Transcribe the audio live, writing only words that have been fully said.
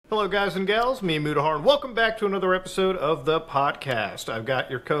Hello, guys and gals. Me, Mudahar, and welcome back to another episode of the podcast. I've got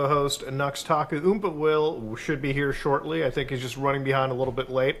your co-host, Nux Taku Oompa Will, should be here shortly. I think he's just running behind a little bit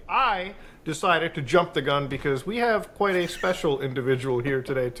late. I decided to jump the gun because we have quite a special individual here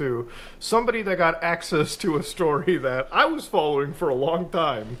today, too. Somebody that got access to a story that I was following for a long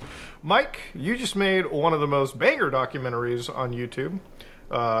time. Mike, you just made one of the most banger documentaries on YouTube.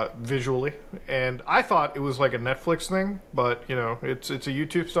 Visually, and I thought it was like a Netflix thing, but you know, it's a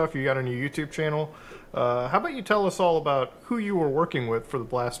YouTube stuff. You got a new YouTube channel. How about you tell us all about who you were working with for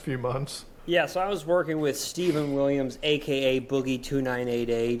the last few months? Yeah, so I was working with Stephen Williams, aka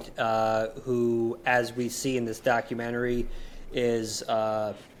Boogie2988, who, as we see in this documentary, is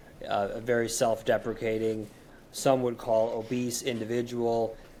a very self-deprecating, some would call obese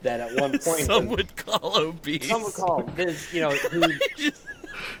individual that at one point some would call obese. Some would call this, who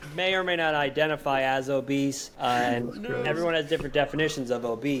may or may not identify as obese, and everyone has different definitions of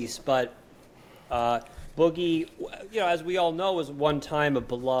obese. But Boogie, as we all know, was one time a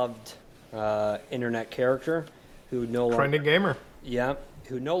beloved internet character who no longer trending gamer. Yeah,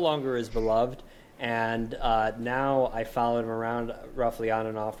 who no longer is beloved, and now I followed him around roughly on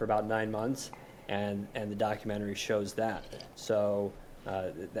and off for about 9 months, and the documentary shows that. So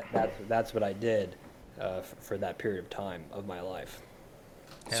that's what I did for that period of time of my life.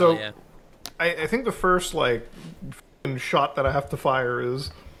 So, yeah. I think the first shot that I have to fire is,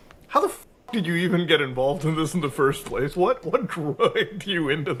 how the f did you even get involved in this in the first place? What dragged you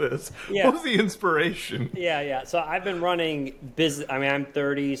into this? Yeah. What was the inspiration? Yeah. So I've been running business. I mean, I'm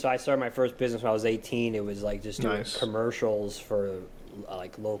 30, so I started my first business when I was 18. It was like just doing commercials for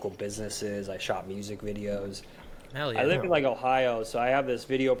like local businesses. I shot music videos. Hell yeah. I live in Ohio, so I have this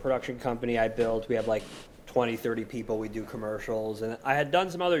video production company I built. We have 20, 30 people. We do commercials, and I had done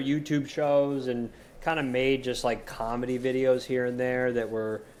some other YouTube shows and kind of made just comedy videos here and there that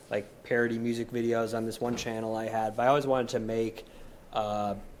were parody music videos on this one channel I had. But I always wanted to make,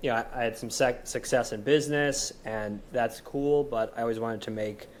 I had some success in business, and that's cool. But I always wanted to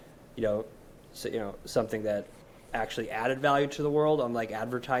make, something that actually added value to the world. Unlike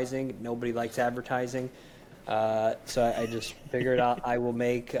advertising, nobody likes advertising. So I just figured out I will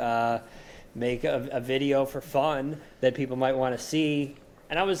make a video for fun that people might want to see.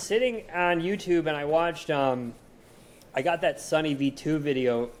 And I was sitting on YouTube and I watched, I got that Sunny V2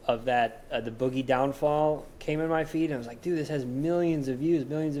 video of that, the Boogie downfall came in my feed, and I was like, dude, this has millions of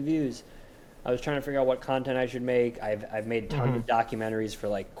views. I was trying to figure out what content I should make. I've made tons of documentaries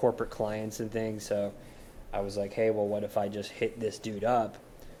for corporate clients and things, so I was like, hey, well, what if I just hit this dude up?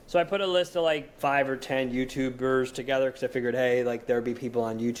 So I put a list of 5 or 10 YouTubers together because I figured, hey, there'd be people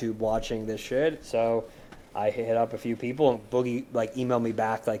on YouTube watching this shit. So I hit up a few people, and Boogie emailed me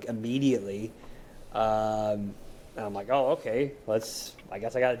back immediately. And I'm like, oh, okay, I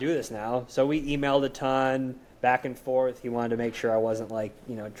guess I got to do this now. So we emailed a ton back and forth. He wanted to make sure I wasn't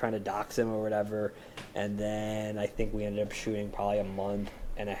trying to dox him or whatever. And then I think we ended up shooting probably a month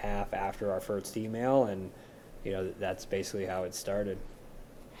and a half after our first email, and that's basically how it started.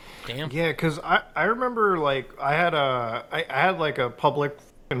 Damn. Yeah, because I remember I had a public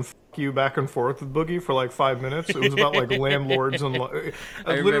f you back and forth with Boogie for 5 minutes. It was about landlords and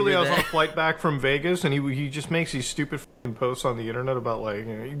literally I was on a flight back from Vegas, and he just makes these stupid posts on the internet about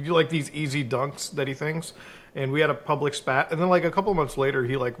these easy dunks that he thinks. And we had a public spat, and then a couple months later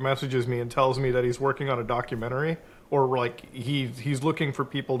he messages me and tells me that he's working on a documentary, or he's looking for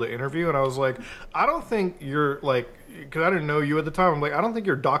people to interview. And I was like, I don't think you're because I didn't know you at the time. I'm like, I don't think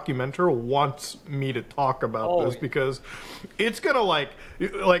your documenter wants me to talk about this, because it's gonna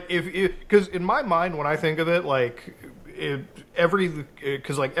because in my mind when I think of it,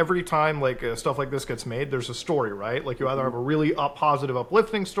 every time stuff like this gets made, there's a story, right? You either have a really positive,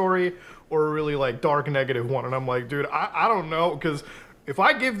 uplifting story or a really dark, negative one. And I'm like, dude, I don't know, because if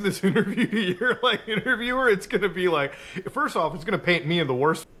I give this interview to your interviewer, it's gonna be first off, it's gonna paint me in the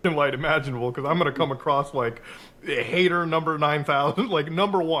worst light imaginable, because I'm gonna come across hater number 9,000,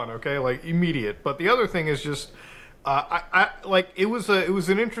 number one, okay, immediate. But the other thing is just, it was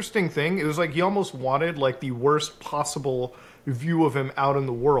an interesting thing. It was he almost wanted the worst possible view of him out in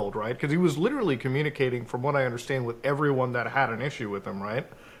the world, right? Because he was literally communicating, from what I understand, with everyone that had an issue with him, right?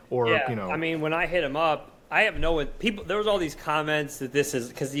 Or yeah, I mean, when I hit him up, I have no people. There was all these comments that this is,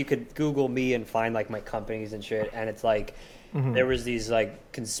 because you could Google me and find my companies and shit, and it's there was these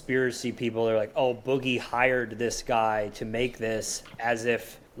conspiracy people. They're like, oh, Boogie hired this guy to make this as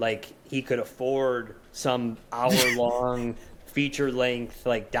if he could afford some hour-long feature-length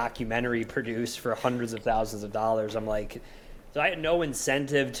documentary produced for hundreds of thousands of dollars. I'm like, So I had no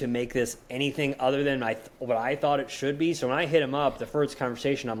incentive to make this anything other than what I thought it should be. So when I hit him up, the first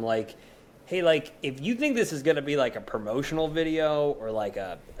conversation, I'm like, hey, like, if you think this is going to be like a promotional video or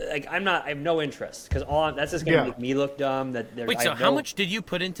I have no interest, because that's just going to make me look dumb. Wait, so how much did you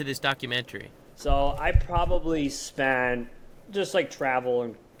put into this documentary? So I probably spent just like travel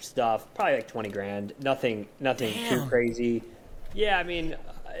and stuff, probably like 20 grand. Nothing too crazy. Yeah, I mean,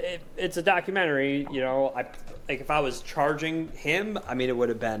 it's a documentary, you know. If I was charging him, I mean, it would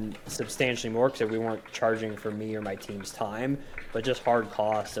have been substantially more because we weren't charging for me or my team's time, but just hard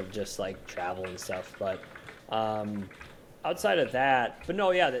costs of just like travel and stuff. But outside of that, but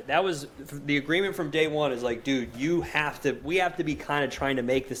no, yeah, that was the agreement from day one. Is like, dude, we have to be kind of trying to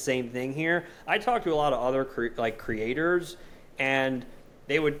make the same thing here. I talked to a lot of other creators, and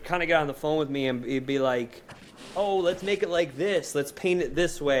they would kind of get on the phone with me and it'd be like, oh, let's make it like this, let's paint it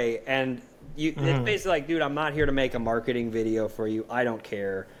this way, and it's basically like, dude, I'm not here to make a marketing video for you. I don't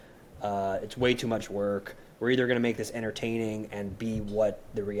care. It's way too much work. We're either going to make this entertaining and be what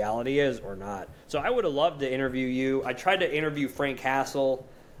the reality is or not. So I would have loved to interview you. I tried to interview Frank Castle.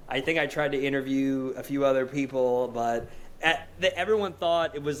 I think I tried to interview a few other people, but everyone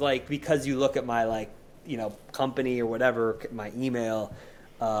thought it was like, because you look at my company or whatever, my email,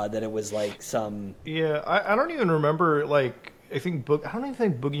 that it was like some... Yeah, I don't even remember, I don't even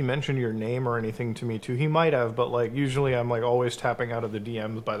think Boogie mentioned your name or anything to me too. He might have, but usually I'm always tapping out of the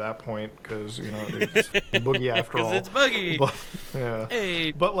DMs by that point because it's Boogie after all. Because it's Boogie. But, yeah.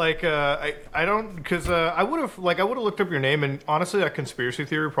 Hey. But I don't, because I would have looked up your name, and honestly that conspiracy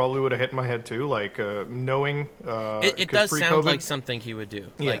theory probably would have hit my head too. Knowing it does sound like something he would do.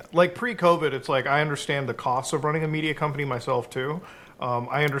 Yeah, pre-COVID, it's I understand the costs of running a media company myself too.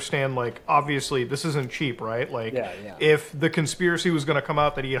 I understand, obviously, this isn't cheap, right? If the conspiracy was going to come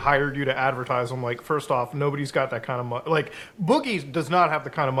out that he hired you to advertise, I'm first off, nobody's got that kind of money. Boogie does not have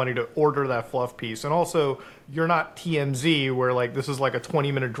the kind of money to order that fluff piece. And also, you're not TMZ, where, this is a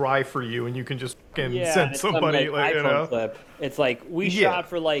 20-minute drive for you, and you can just send somebody, iPhone clip. It's we shot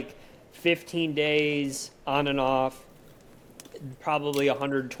for, 15 days on and off. Probably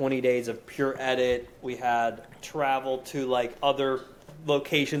 120 days of pure edit. We had travel to, other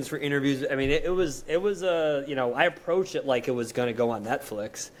locations for interviews. I mean, it was I approached it like it was going to go on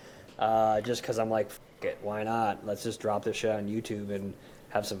Netflix, just because I'm like, fuck it, why not? Let's just drop this shit on YouTube and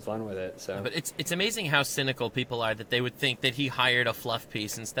have some fun with it. So, but it's amazing how cynical people are that they would think that he hired a fluff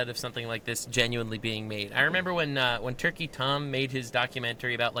piece instead of something like this genuinely being made. I remember when Turkey Tom made his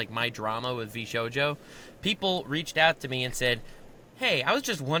documentary about my drama with V Shoujo, people reached out to me and said, hey, I was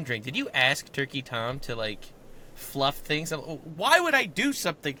just wondering, did you ask Turkey Tom to fluff things? Why would I do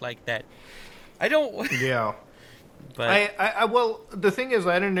something like that? I don't. Yeah. But well, the thing is,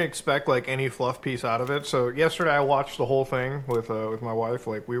 I didn't expect any fluff piece out of it. So yesterday I watched the whole thing with my wife.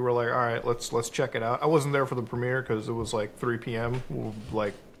 We were all right, let's check it out. I wasn't there for the premiere because it was 3 p.m.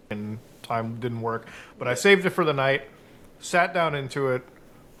 And time didn't work. But I saved it for the night, sat down into it,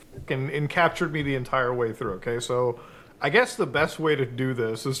 and captured me the entire way through. Okay, so I guess the best way to do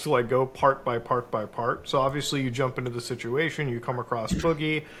this is to go part by part by part. So obviously you jump into the situation, you come across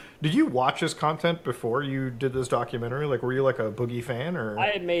Boogie. Did you watch his content before you did this documentary? Were you a Boogie fan, or?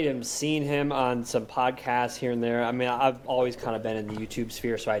 I had seen him on some podcasts here and there. I mean, I've always kind of been in the YouTube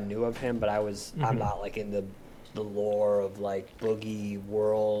sphere, so I knew of him, but I'm not in the lore of Boogie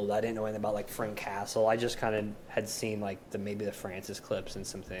world. I didn't know anything about Frank Castle. I just kind of had seen maybe the Francis clips and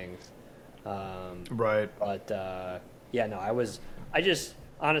some things. Right. But yeah, no, I just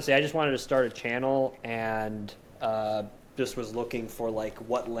wanted to start a channel and just was looking for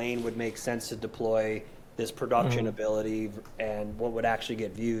what lane would make sense to deploy this production ability and what would actually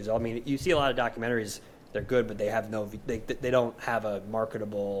get views. I mean, you see a lot of documentaries, they're good, but they have they don't have a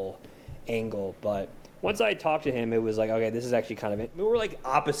marketable angle. But once I talked to him, it was okay, this is actually kind of it. We were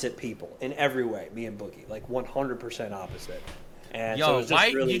opposite people in every way, me and Boogie, 100% opposite. And yo, so it was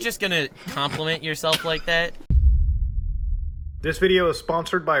just why you just gonna compliment yourself like that? This video is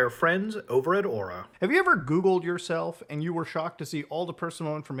sponsored by our friends over at Aura. Have you ever Googled yourself and you were shocked to see all the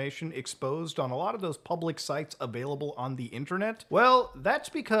personal information exposed on a lot of those public sites available on the internet? Well, that's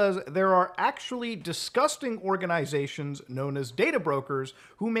because there are actually disgusting organizations known as data brokers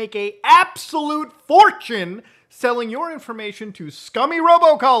who make an absolute fortune selling your information to scummy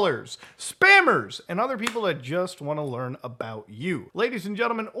robocallers, spammers, and other people that just want to learn about you. Ladies and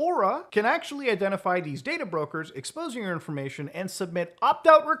gentlemen, Aura can actually identify these data brokers exposing your information and submit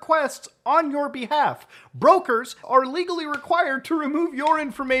opt-out requests on your behalf. Brokers are legally required to remove your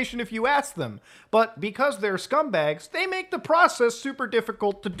information if you ask them, but because they're scumbags, they make the process super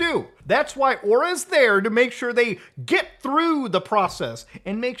difficult to do. That's why Aura is there to make sure they get through the process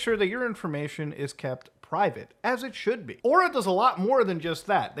and make sure that your information is kept private, as it should be. Aura does a lot more than just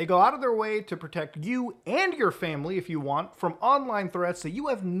that. They go out of their way to protect you and your family, if you want, from online threats that you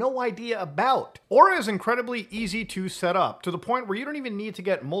have no idea about. Aura is incredibly easy to set up, to the point where you don't even need to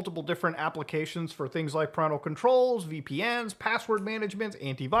get multiple different applications for things like parental controls, VPNs, password management,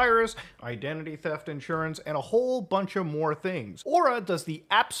 antivirus, identity theft insurance, and a whole bunch of more things. Aura does the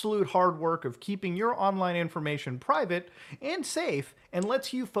absolute hard work of keeping your online information private and safe, and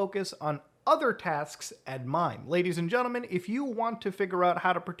lets you focus on other tasks at mine. Ladies and gentlemen, if you want to figure out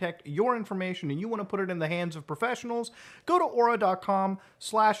how to protect your information and you want to put it in the hands of professionals, go to aura.com/SOP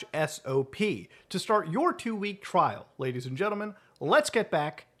to start your 2-week trial. Ladies and gentlemen, let's get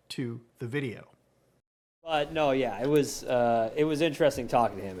back to the video. But no, yeah, it was interesting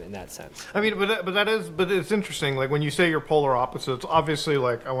talking to him in that sense. I mean, but it's interesting. Like when you say you're polar opposites, obviously,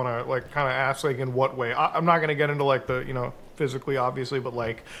 like I want to like kind of ask like in what way. I'm not going to get into like the physically obviously, but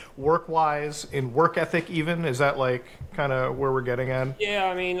like work-wise, in work ethic even, is that like kind of where we're getting at? Yeah,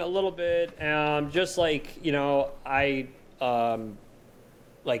 I mean a little bit. Just like I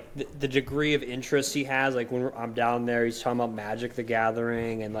like the degree of interest he has. Like when I'm down there, he's talking about Magic the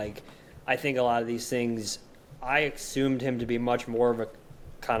Gathering, and like I think a lot of these things, I assumed him to be much more of a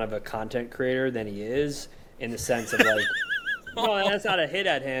kind of a content creator than he is, in the sense of like, no, that's not a hit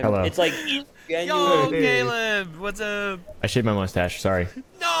at him. Hello. It's like Yo, Caleb, what's up? I shaved my mustache, sorry.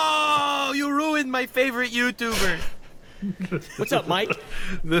 No, you ruined my favorite YouTuber. What's up, Mike?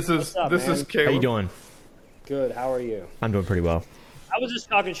 This is man? Caleb. How you doing? Good. How are you? I'm doing pretty well. I was just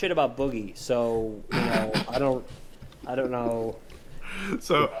talking shit about Boogie, so I don't know.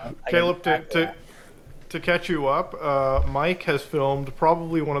 So, Caleb, to catch you up, Mike has filmed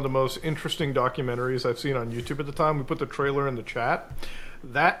probably one of the most interesting documentaries I've seen on YouTube at the time. We put the trailer in the chat.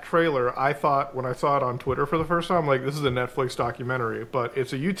 That trailer, I thought, when I saw it on Twitter for the first time, like, this is a Netflix documentary. But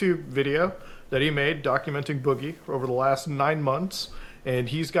it's a YouTube video that he made documenting Boogie over the last 9 months. And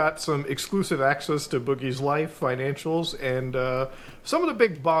he's got some exclusive access to Boogie's life, financials, and some of the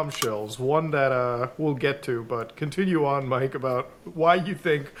big bombshells. One that we'll get to, but continue on, Mike, about why you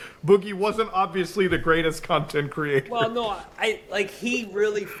think Boogie wasn't obviously the greatest content creator. Well, no, he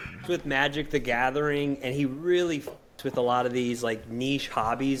really f***ed with Magic the Gathering, and he really f***ed with a lot of these like niche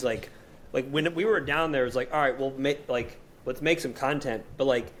hobbies. Like when we were down there, it was like, all right, let's make some content, but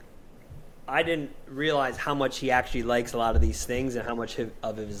like, I didn't realize how much he actually likes a lot of these things and how much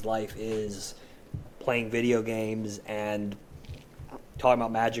of his life is playing video games and talking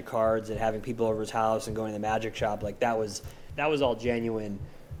about Magic cards and having people over his house and going to the Magic shop. Like that was all genuine.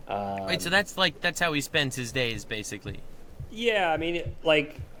 Wait, so that's how he spends his days, basically. Yeah, I mean,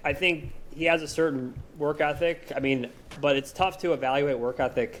 like I think he has a certain work ethic. I mean, but it's tough to evaluate work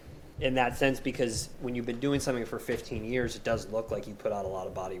ethic in that sense, because when you've been doing something for 15 years, it does look like you put out a lot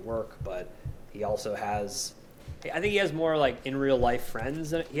of body work, but he also has, I think he has more like in real life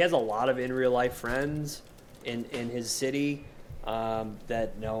friends. He has a lot of in real life friends in his city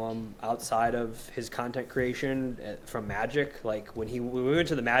that know him outside of his content creation from Magic. Like when we went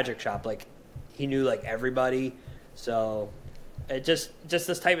to the Magic shop, like he knew like everybody. So it just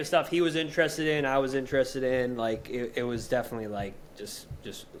this type of stuff he was interested in, I was interested in. Like it was definitely like just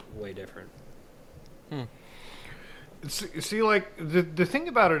way different. See, like the thing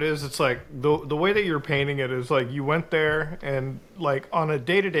about it is, it's like the way that you're painting it is like you went there and like on a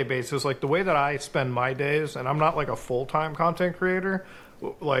day-to-day basis, like the way that I spend my days, and I'm not like a full-time content creator.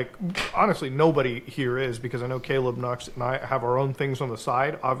 Like honestly, nobody here is, because I know Caleb, Nux, and I have our own things on the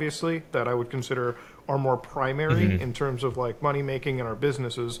side, obviously, that I would consider are more primary in terms of like money making in our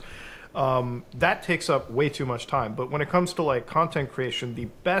businesses. That takes up way too much time. But when it comes to like content creation, the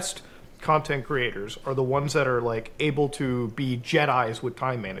best content creators are the ones that are like able to be Jedis with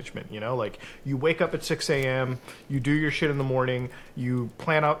time management. Like you wake up at 6 a.m., you do your shit in the morning, you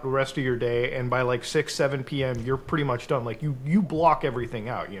plan out the rest of your day, and by like 6-7 p.m. you're pretty much done. Like you block everything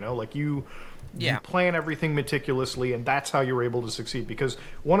out. Like you plan everything meticulously, and that's how you're able to succeed. Because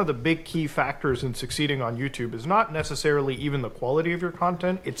one of the big key factors in succeeding on YouTube is not necessarily even the quality of your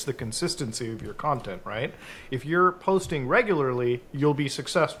content, it's the consistency of your content, right? If you're posting regularly, you'll be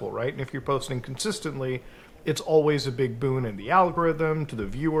successful, right? And if you're posting consistently, it's always a big boon in the algorithm, to the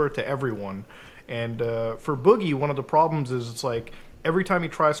viewer, to everyone. And for Boogie, one of the problems is it's like every time he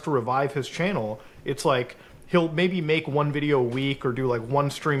tries to revive his channel, it's like he'll maybe make one video a week or do like one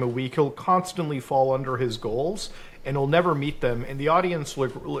stream a week. He'll constantly fall under his goals, and he'll never meet them. And the audience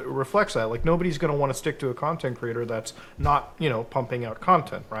like reflects that. Like nobody's going to want to stick to a content creator that's not, you know, pumping out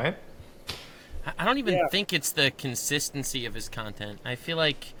content, right? I don't even think it's the consistency of his content. I feel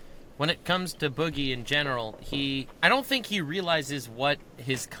like when it comes to Boogie in general, I don't think he realizes what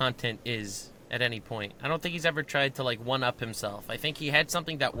his content is at any point. I don't think he's ever tried to like one-up himself. I think he had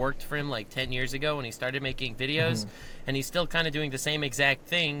something that worked for him like 10 years ago when he started making videos, and he's still kind of doing the same exact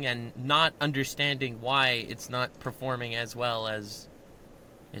thing and not understanding why it's not performing as well as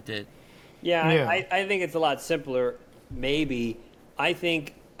it did. Yeah. I think it's a lot simpler, maybe. I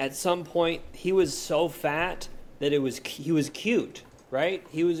think at some point he was so fat that he was cute, right?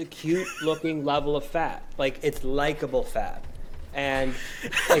 He was a cute-looking level of fat. Like, it's likable fat. And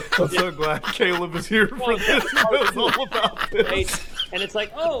like, I'm so glad Caleb is here for this. He knows all about this. Right? And it's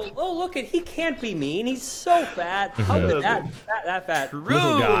like, oh, look at, he can't be mean. He's so fat. How could that fat?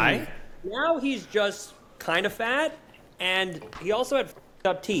 Little guy. Now he's just kind of fat, and he also had fucked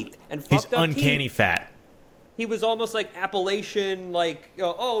up teeth. And He's fucked up uncanny teeth, fat. he was almost like Appalachian, like,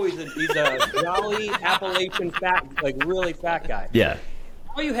 oh, he's a jolly Appalachian fat, like really fat guy. Yeah.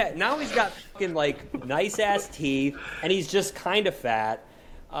 Now he's got fucking like nice ass teeth, and he's just kind of fat.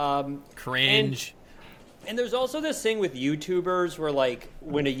 Cringe. And there's also this thing with YouTubers where like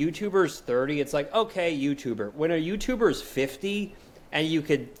when a YouTuber's 30, it's like, okay, YouTuber. When a YouTuber's 50, and you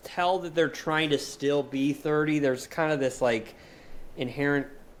could tell that they're trying to still be 30, there's kind of this like inherent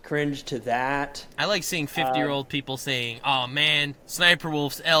cringe to that. I like seeing 50-year-old people saying, "Oh man, Sniper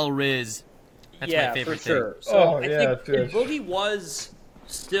Wolf's El Riz." That's my favorite for sure. thing. So I think if Boogie was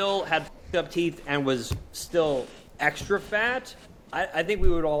still had fucked up teeth and was still extra fat, I think we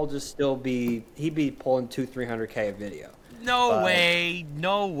would all just still he'd be pulling 200-300K a video. No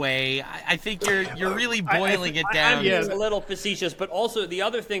way. I think you're really boiling it down. I'm being a little facetious, but also the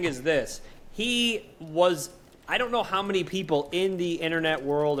other thing is this. He was, I don't know how many people in the internet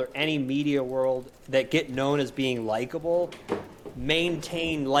world or any media world that get known as being likable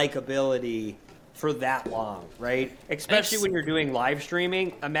maintain likability for that long, right? Especially when you're doing live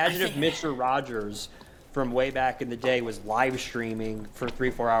streaming. Imagine if Mr. Rogers from way back in the day was live streaming for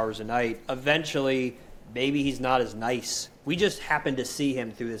 3-4 hours a night. Eventually, maybe he's not as nice. We just happen to see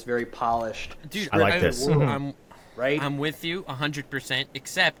him through this very polished. Dude, I like this. I'm with you 100%.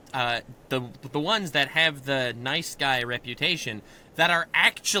 Except the ones that have the nice guy reputation, that are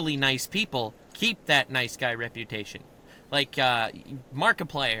actually nice people, keep that nice guy reputation. Like,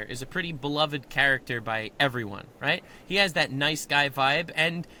 Markiplier is a pretty beloved character by everyone, right? He has that nice guy vibe,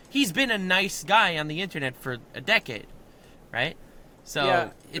 and he's been a nice guy on the internet for a decade, right?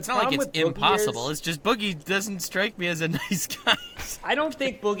 So it's not like it's impossible. It's just Boogie doesn't strike me as a nice guy. I don't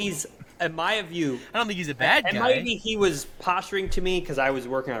think Boogie's, in my view... I don't think he's a bad guy. And maybe he was posturing to me because I was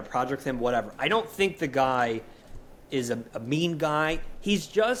working on a project with him, whatever. I don't think the guy is a mean guy. He's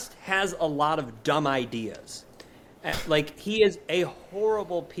just has a lot of dumb ideas. Like, he is a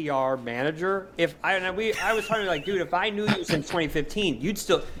horrible PR manager. I was talking like, dude, if I knew you since 2015, you'd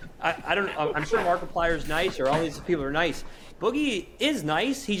still. I don't. I'm sure Markiplier's nice, or all these people are nice. Boogie is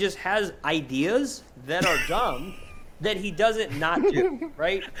nice. He just has ideas that are dumb that he doesn't not do,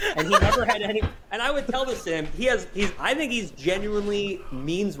 right? And he never had any. And I would tell this to him. I think he's genuinely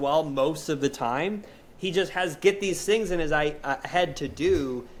means well most of the time. He just get these things in his head to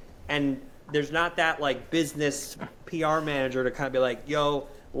do, and there's not that like business PR manager to kind of be like, yo,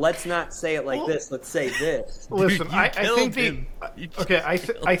 let's not say it like this. Let's say this. Listen, Dude, I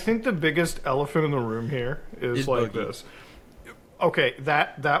think the biggest elephant in the room here is like Boogie. this. Okay,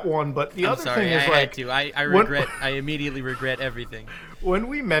 that one, but the other sorry, thing is I like, had to. I regret. I immediately regret everything. when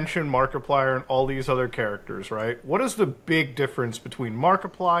we mention Markiplier and all these other characters, right? What is the big difference between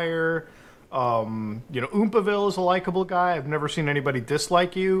Markiplier? Oompaville is a likable guy. I've never seen anybody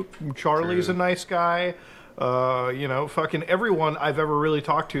dislike you. Charlie's a nice guy. Fucking everyone I've ever really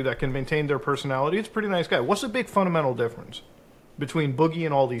talked to that can maintain their personality, it's a pretty nice guy. What's the big fundamental difference between Boogie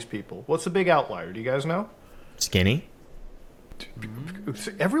and all these people? What's the big outlier? Do you guys know? Skinny.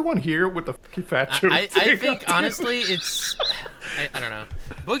 Everyone here with the fucking fat joke. I think honestly, it's I don't know.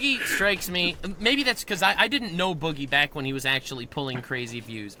 Boogie strikes me. Maybe that's because I didn't know Boogie back when he was actually pulling crazy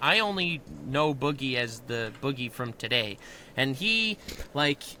views. I only know Boogie as the Boogie from today, and he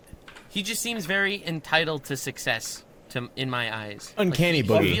just seems very entitled to success in my eyes. Uncanny Boogie.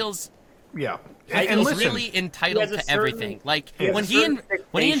 Boogie. He feels. Yeah. He And feels listen, really entitled he has to a everything. Like when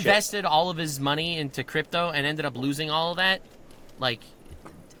he invested all of his money into crypto and ended up losing all of that,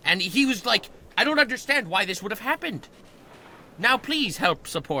 and he was like I don't understand why this would have happened. Now please help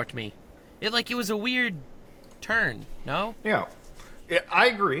support me. It was a weird turn, no? Yeah. I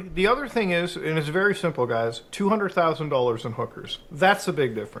agree. The other thing is, and it's very simple, guys, $200,000 in hookers. That's a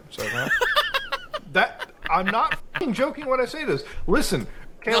big difference, okay? I'm not fucking joking when I say this. Listen,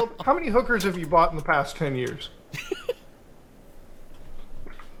 Caleb, how many hookers have you bought in the past 10 years?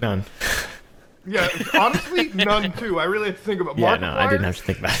 None. Yeah, honestly, none too. I really have to think about Yeah, no, I didn't have to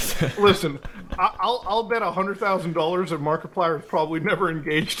think about it. Listen, I'll bet $100,000 that Markiplier has probably never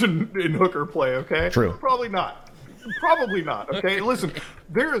engaged in hooker play, okay? True. Probably not. Probably not, okay? Listen,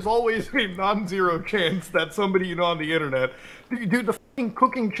 there is always a non-zero chance that somebody you know on the internet, dude, the fucking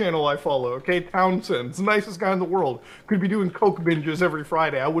cooking channel I follow, okay, Townsend's the nicest guy in the world, could be doing coke binges every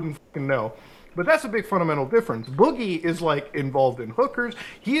Friday. I wouldn't fucking know. But that's a big fundamental difference. Boogie is involved in hookers.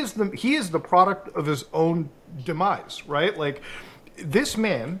 He is the product of his own demise, right? Like this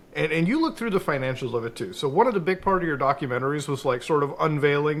man, and you look through the financials of it too. So one of the big part of your documentaries was sort of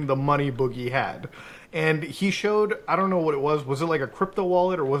unveiling the money Boogie had. And he showed, I don't know what it was it like a crypto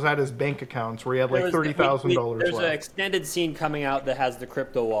wallet or was that his bank accounts where he had $30,000 There's left? an extended scene coming out that has the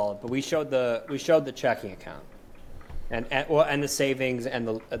crypto wallet, but we showed the checking account and the savings and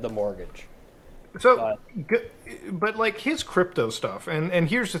the mortgage. So, but his crypto stuff, and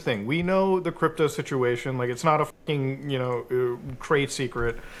here's the thing: we know the crypto situation. It's not a fucking trade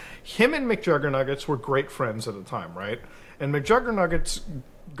secret. Him and McJuggernuggets were great friends at the time, right? And McJuggernuggets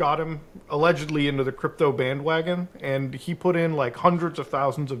got him allegedly into the crypto bandwagon, and he put in hundreds of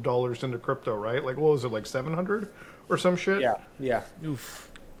thousands of dollars into crypto, right? What was it, 700 or some shit? Yeah. Oof.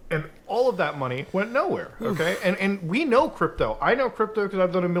 And all of that money went nowhere, okay? And we know crypto. I know crypto because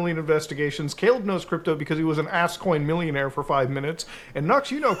I've done a million investigations. Caleb knows crypto because he was an AskCoin millionaire for 5 minutes. And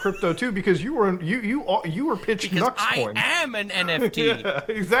Nux, you know crypto too because you were pitched Because NuxCoin. I am an NFT. Yeah,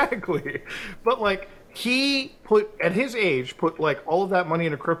 exactly. But he at his age put all of that money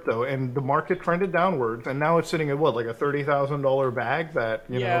into crypto, and the market trended downwards, and now it's sitting at what, a $30,000 bag that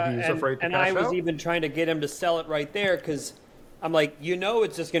he's afraid to cash out. And I was even trying to get him to sell it right there because I'm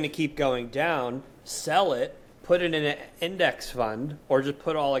it's just going to keep going down. Sell it, put it in an index fund, or just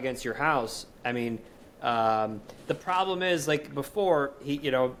put it all against your house. I mean, the problem is before he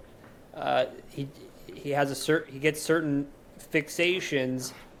gets certain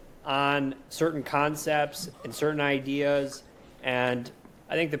fixations on certain concepts and certain ideas, and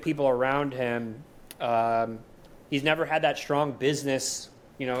I think the people around him, he's never had that strong business.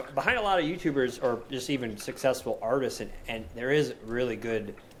 Behind a lot of YouTubers or just even successful artists, and there is really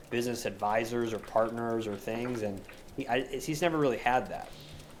good business advisors or partners or things, and he's never really had that.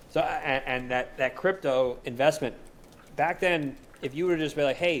 So, and that crypto investment, back then, if you were to just be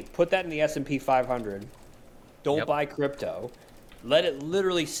hey, put that in the S&P 500, don't buy crypto, let it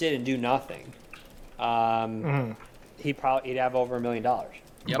literally sit and do nothing, he'd have over $1 million.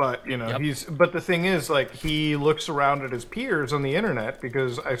 Yep. But but the thing is, he looks around at his peers on the internet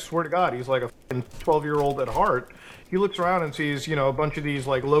because I swear to God, he's a 12-year-old at heart. He looks around and sees a bunch of these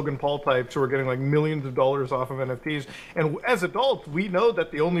Logan Paul types who are getting millions of dollars off of NFTs. And as adults, we know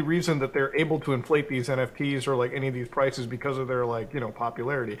that the only reason that they're able to inflate these NFTs or any of these prices because of their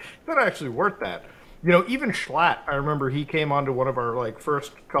popularity. It's not actually worth that. Even Schlatt, I remember he came onto one of our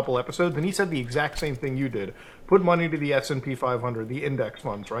first couple episodes, and he said the exact same thing you did. Put money to the S&P 500, the index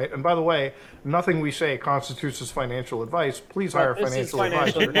funds, right? And by the way, nothing we say constitutes as financial advice. Please hire a financial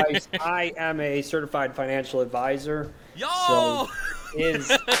advisor. Advice. I am a certified financial advisor. Yo! So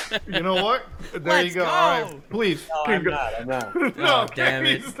You know what? There Let's you go. go. All right, please. No, I'm not. No, damn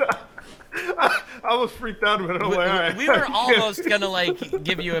it. please stop. I was freaked out a minute. I'm all right. We were almost gonna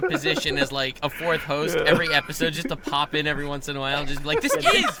give you a position as a fourth host every episode, just to pop in every once in a while, just be this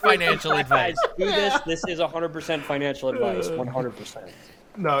is financial advice. Do this. This is 100% financial advice. 100%.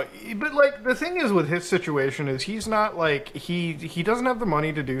 No, but the thing is with his situation is he's not he doesn't have the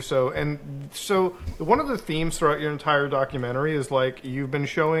money to do so, and so one of the themes throughout your entire documentary is you've been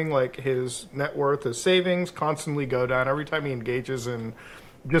showing his net worth, his savings constantly go down every time he engages in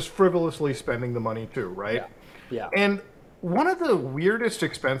just frivolously spending the money too, right? Yeah. And one of the weirdest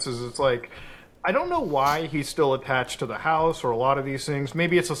expenses is I don't know why he's still attached to the house or a lot of these things.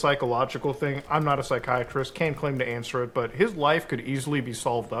 Maybe it's a psychological thing. I'm not a psychiatrist, can't claim to answer it, but his life could easily be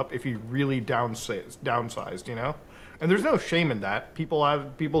solved up if he really downsized, And there's no shame in that.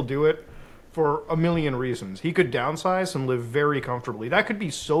 People do it for a million reasons. He could downsize and live very comfortably. That could be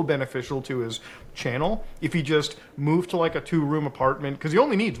so beneficial to his channel if he just moved to a 2-room apartment, because he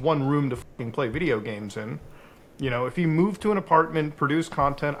only needs 1 room to fucking play video games in. If he moved to an apartment, produce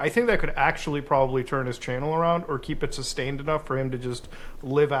content, I think that could actually probably turn his channel around or keep it sustained enough for him to just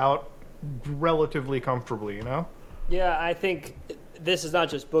live out relatively comfortably, you know? Yeah, I think this is not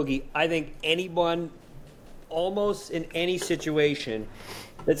just Boogie. I think anyone, almost in any situation,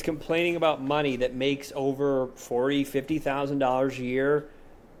 that's complaining about money that makes over $40,000-$50,000 a year,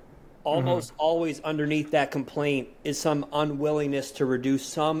 almost always underneath that complaint is some unwillingness to reduce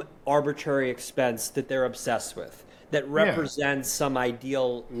some arbitrary expense that they're obsessed with, that represents some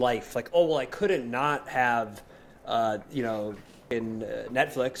ideal life. Like, oh, well, I couldn't not have, in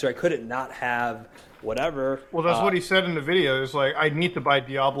Netflix, or I couldn't not have whatever. Well, that's what he said in the video. Is like, I need to buy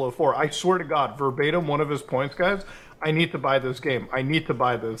Diablo 4. I swear to God, verbatim, one of his points, guys, I need to buy this game. I need to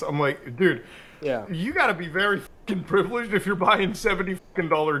buy this. I'm like, dude, you got to be very fucking privileged if you're buying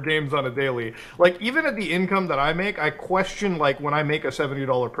 $70 games on a daily. Like, even at the income that I make, I question, like, when I make a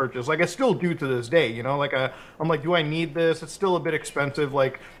 $70 purchase. Like, I still do to this day, you know? Like, I'm like, do I need this? It's still a bit expensive.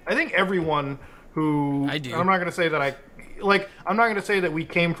 Like, I think everyone who... I do. I'm not going to say that I'm not going to say that we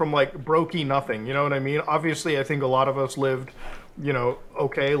came from, like, brokey nothing, you know what I mean? Obviously, I think a lot of us lived, you know,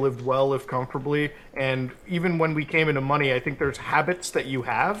 okay, lived well, lived comfortably, and even when we came into money, I think there's habits that you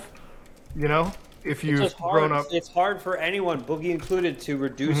have, you know, if you've grown up. It's hard for anyone, Boogie included, to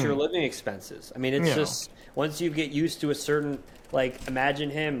reduce your living expenses. I mean, it's just, once you get used to a certain, like, imagine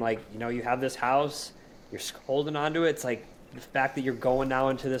him, like, you know, you have this house, you're holding on to it, it's like the fact that you're going now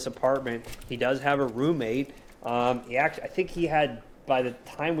into this apartment. He does have a roommate. I think he had, by the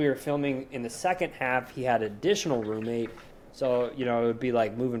time we were filming in the second half, he had additional roommate. So, you know, it would be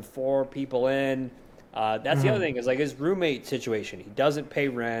like moving 4 people in. That's the other thing, is like his roommate situation. He doesn't pay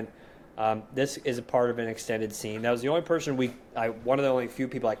rent. This is a part of an extended scene. That was the only person one of the only few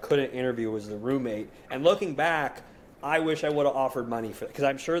people I couldn't interview was the roommate. And looking back, I wish I would have offered money for it, because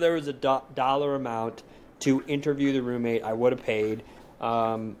I'm sure there was a dollar amount to interview the roommate I would have paid.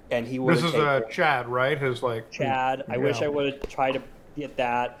 And he would. This is Chad, right? His like Chad. I wish I would have tried to get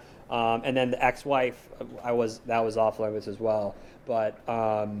that. And then the ex-wife, that was off limits as well. But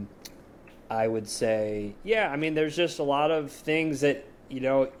I would say, I mean, there's just a lot of things that, you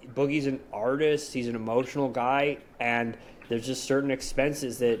know, Boogie's an artist. He's an emotional guy, and there's just certain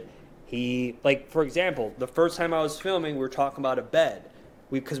expenses that he, like, for example, the first time I was filming, we were talking about a bed.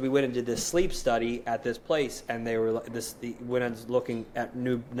 Because we went and did this sleep study at this place, and they were when I was looking at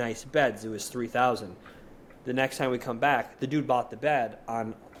new nice beds, it was $3,000. The next time we come back, the dude bought the bed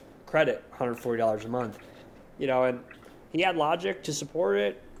on credit, $140 a month, you know, and he had logic to support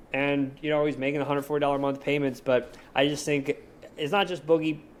it, and you know, he's making $140 a month payments. But I just think it's not just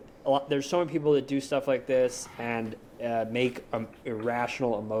Boogie. There's so many people that do stuff like this and make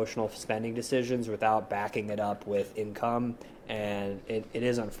irrational emotional spending decisions without backing it up with income. And it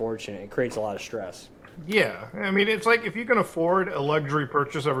is unfortunate. It creates a lot of stress. Yeah, I mean, it's like if you can afford a luxury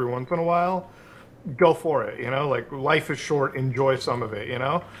purchase every once in a while, go for it, you know? Like, life is short, enjoy some of it, you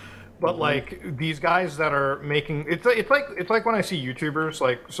know? But like these guys that are making it's like when I see YouTubers,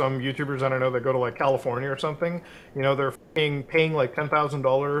 like some YouTubers I don't know that go to like California or something, you know, they're paying like $10,000,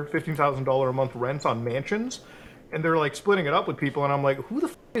 $15,000 a month rent on mansions. And they're like splitting it up with people, and I'm like, who the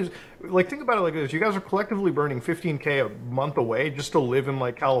f is, like, think about it like this: you guys are collectively burning $15K a month away just to live in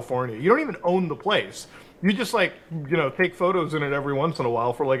like California. You don't even own the place. You just like, you know, take photos in it every once in a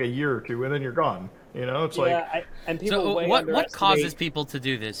while for like a year or two, and then you're gone. You know, it's and people. So what causes people to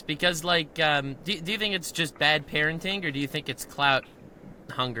do this? Because like, do you think it's just bad parenting, or do you think it's clout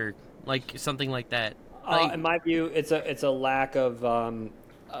hunger, like something like that? Like, in my view, it's a lack of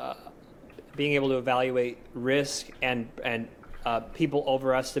being able to evaluate risk, and people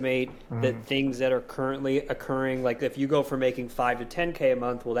overestimate that things that are currently occurring. Like if you go from making 5 to 10K a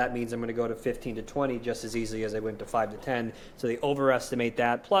month, well, that means I'm going to go to 15 to 20 just as easily as I went to 5 to 10. So they overestimate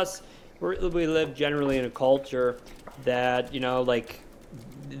that. Plus, we live generally in a culture that, you know, like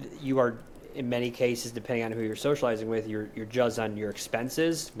you are, in many cases, depending on who you're socializing with, you're judged on your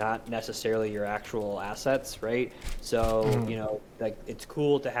expenses, not necessarily your actual assets, right? So, you know, like it's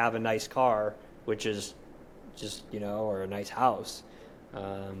cool to have a nice car, which is just, you know, or a nice house.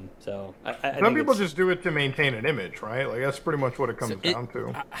 So I some people just do it to maintain an image, right? Like that's pretty much what it comes down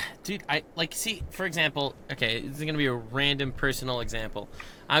to. Dude, I like, see, for example, okay, this is going to be a random personal example.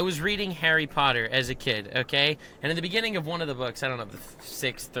 I was reading Harry Potter as a kid, okay? And in the beginning of one of the books, I don't know, the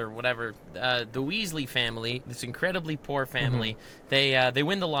 6th or whatever, the Weasley family, this incredibly poor family, they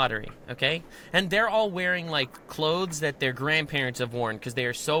win the lottery, okay? And they're all wearing, like, clothes that their grandparents have worn because they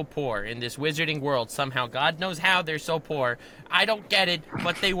are so poor in this wizarding world. Somehow, God knows how they're so poor. I don't get it,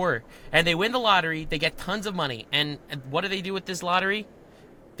 but they were. And they win the lottery, they get tons of money. And what do they do with this lottery?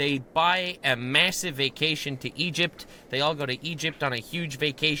 They buy a massive vacation to Egypt. They all go to Egypt on a huge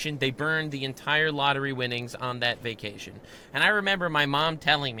vacation. They burn the entire lottery winnings on that vacation. And I remember my mom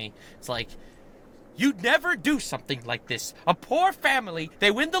telling me, it's like, you'd never do something like this. A poor family,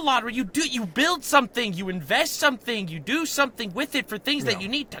 they win the lottery, you build something, you invest something, you do something with it for things that you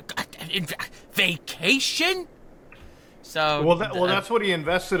need to... Vacation? So well, that's what he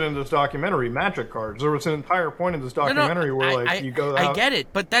invested in this documentary, magic cards. There was an entire point in this documentary where you go out. I get it,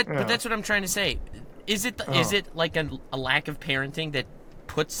 but that's what I'm trying to say. Is it like a lack of parenting that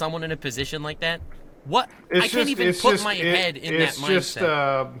puts someone in a position like that? What? I can't even put my head in that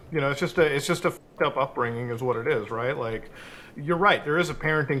mindset. It's just a fucked up upbringing, is what it is, right? Like, you're right. There is a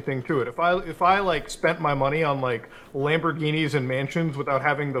parenting thing to it. If I like spent my money on like Lamborghinis and mansions without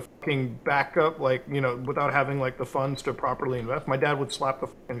having the fucking backup, without having like the funds to properly invest, my dad would slap the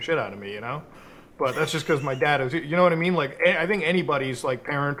fucking shit out of me, But that's just because my dad is, you know what I mean? Like, I think anybody's like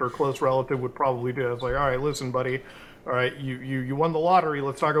parent or close relative would probably do it. It's like, all right, listen, buddy, all right, you won the lottery.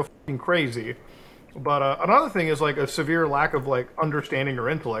 Let's not go fucking crazy. But another thing is like a severe lack of like understanding or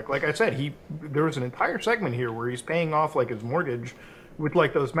intellect. Like I said, there was an entire segment here where he's paying off like his mortgage with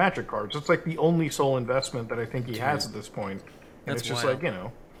like those magic cards. It's like the only sole investment that I think he has at this point. And That's it's just wild. like,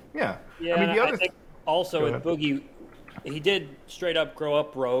 yeah. Yeah, I mean, I think also in Boogie, he did straight up grow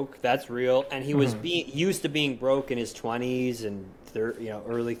up broke. That's real, and he was used to being broke in his 20s and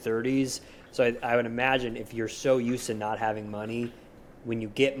early 30s. So I would imagine if you're so used to not having money, when you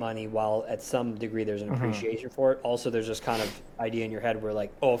get money, while at some degree there's an appreciation for it, also there's this kind of idea in your head where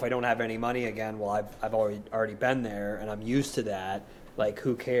like, oh, if I don't have any money again, well, I've already been there and I'm used to that. Like,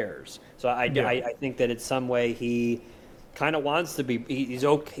 who cares? So I think that in some way he kind of wants to be.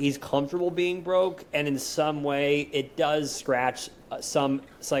 He's comfortable being broke, and in some way it does scratch some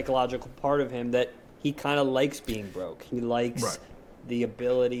psychological part of him that he kind of likes being broke. He likes the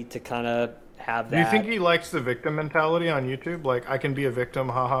ability to kind of have that. Do you think he likes the victim mentality on YouTube? Like, I can be a victim,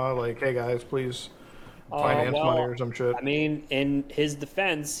 haha. Like, hey guys, please finance money or some shit. I mean, in his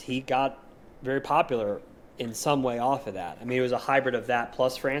defense, he got very popular in some way off of that. I mean, it was a hybrid of that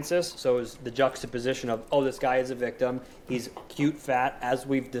plus Francis. So it was the juxtaposition of, oh, this guy is a victim. He's cute, fat, as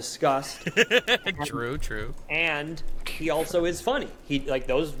we've discussed. True. And he also is funny. He like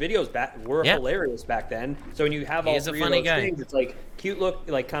those videos were hilarious back then. So when you have all three of those things, it's like cute look,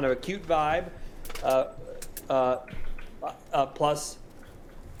 like kind of a cute vibe, plus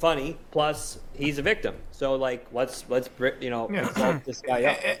funny, plus he's a victim. So like let's salt this guy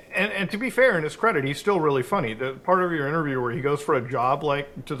up. And to be fair, in his credit, he's still really funny. The part of your interview where he goes for a job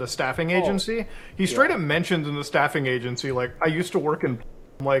like to the staffing agency, he straight up mentions in the staffing agency, like, I used to work in.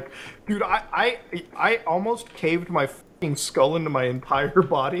 I'm like, dude, I almost caved my fucking skull into my entire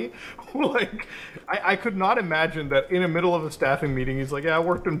body. Like, I could not imagine that in the middle of a staffing meeting, he's like, yeah, I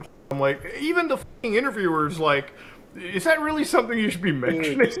worked in. I'm like, even the fucking interviewer's like, is that really something you should be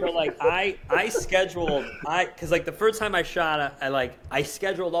mentioning? Dude, so like I scheduled because like the first time I shot I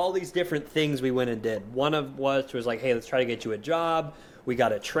scheduled all these different things we went and did. One of was like, hey, let's try to get you a job. We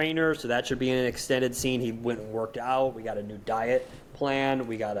got a trainer, so that should be in an extended scene. He went and worked out. We got a new diet plan.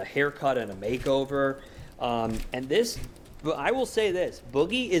 We got a haircut and a makeover. And this, I will say this,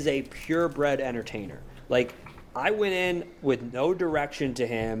 Boogie is a purebred entertainer. Like, I went in with no direction to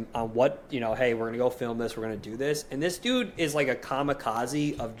him on what, hey, we're going to go film this, we're going to do this. And this dude is like a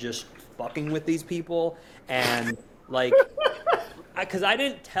kamikaze of just fucking with these people. And, like, because I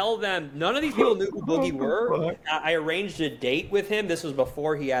didn't tell them, none of these people knew who Boogie were. I arranged a date with him. This was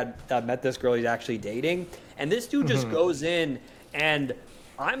before he had met this girl he's actually dating. And this dude just goes in, and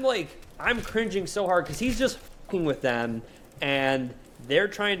I'm cringing so hard because he's just fucking with them. And they're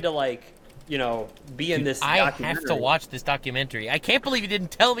trying to, like, be in this documentary. I have to watch this documentary. I can't believe you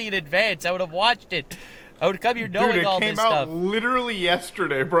didn't tell me in advance. I would have watched it. I would come here knowing all this stuff. Dude, it came out literally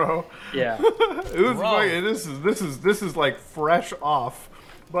yesterday, bro. Yeah. It was like, this is like fresh off.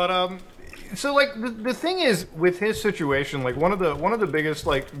 But so like the thing is with his situation, like one of the biggest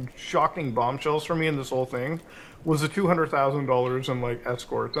like shocking bombshells for me in this whole thing was the $200,000 in like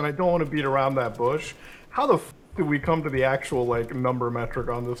escorts. And I don't want to beat around that bush. How the f did we come to the actual like number metric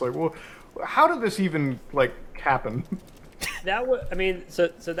on this? Like, well, how did this even like happen? That was, I mean, so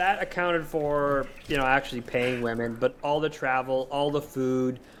that accounted for actually paying women, but all the travel, all the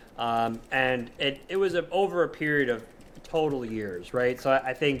food, and it was over a period of total years, right? So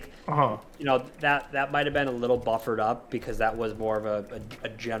I think that might have been a little buffered up because that was more of a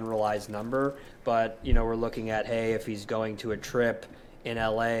generalized number. But we're looking at, hey, if he's going to a trip in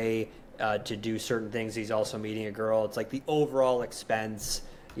LA to do certain things, he's also meeting a girl. It's like the overall expense,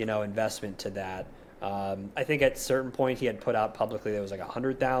 investment to that. I think at a certain point he had put out publicly that it was like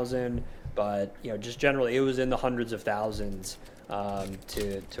 100,000, but just generally it was in the hundreds of thousands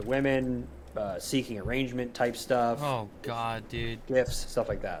to women seeking arrangement type stuff. Oh God, dude. Gifts, stuff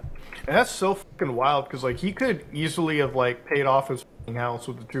like that. And that's so fucking wild because like he could easily have like paid off his fucking house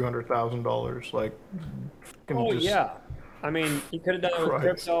with the $200,000. Like, oh yeah, I mean he could have done it with Christ.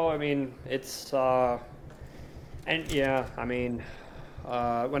 crypto. I mean it's and yeah, I mean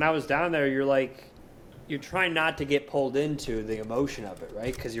when I was down there, you're trying not to get pulled into the emotion of it,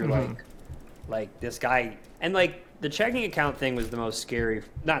 right? Because you're like this guy, and like the checking account thing was the most scary,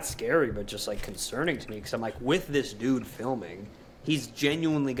 not scary, but just like concerning to me because I'm like, with this dude filming, he's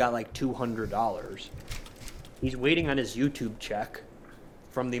genuinely got like $200. He's waiting on his YouTube check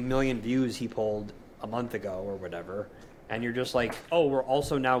from the 1 million views he pulled a month ago or whatever, and you're just like, oh, we're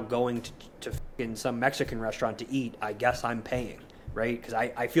also now going to in some Mexican restaurant to eat. I guess I'm paying, right? Because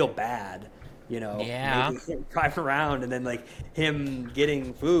I feel bad. Yeah. Maybe him driving around and then like him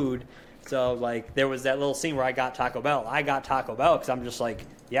getting food. So like there was that little scene where I got Taco Bell. I got Taco Bell because I'm just like,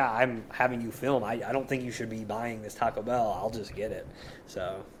 yeah, I'm having you film. I don't think you should be buying this Taco Bell. I'll just get it.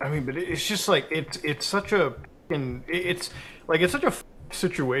 So I mean, but it's just like it's such a it's such a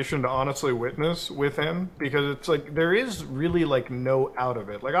situation to honestly witness with him because it's like there is really like no out of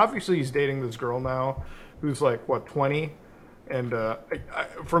it. Like obviously he's dating this girl now who's like what 20. And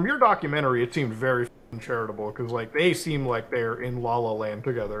from your documentary, it seemed very charitable because, like, they seem like they're in La La Land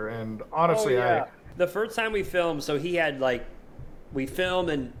together. And honestly, the first time we filmed, so he had we filmed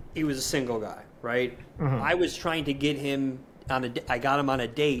and he was a single guy, right? Mm-hmm. I was trying to get him I got him on a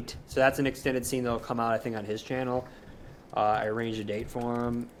date, so that's an extended scene that'll come out, I think, on his channel. I arranged a date for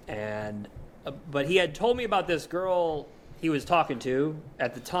him, and but he had told me about this girl he was talking to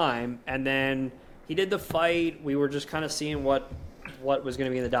at the time, and then he did the fight. We were just kind of seeing what was going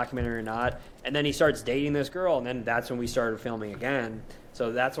to be in the documentary or not. And then he starts dating this girl, and then that's when we started filming again.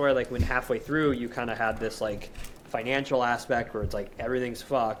 So that's where, like, when halfway through, you kind of had this, like, financial aspect where it's like everything's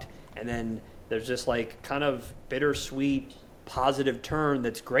fucked. And then there's just, like, kind of bittersweet, positive turn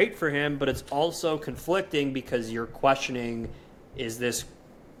that's great for him, but it's also conflicting because you're questioning, is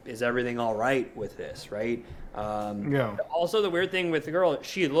everything all right with this, right? yeah. Also, the weird thing with the girl,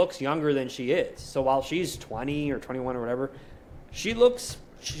 she looks younger than she is. So while she's 20 or 21 or whatever, she looks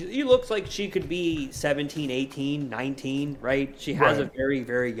like she could be 17, 18, 19, right? She has a very,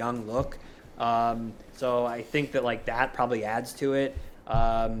 very young look. So I think that like that probably adds to it.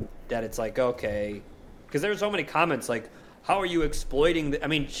 That it's like, okay, because there's so many comments like, how are you exploiting I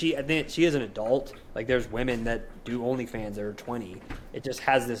mean, I think she is an adult. Like, there's women that do OnlyFans that are 20. It just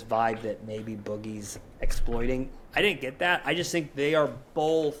has this vibe that maybe Boogie's exploiting. I didn't get that. I just think they are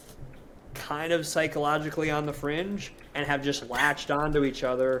both kind of psychologically on the fringe and have just latched onto each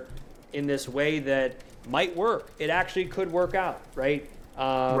other in this way that might work. It actually could work out, right?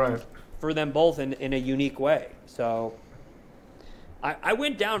 For them both in a unique way. So I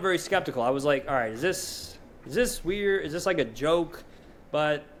went down very skeptical. I was like, all right, is this weird? Is this like a joke?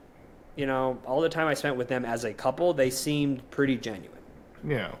 But, all the time I spent with them as a couple, they seemed pretty genuine.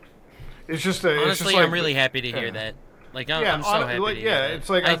 Yeah. It's just honestly, like, I'm really happy to hear that. Like, I'm so happy to hear that. It's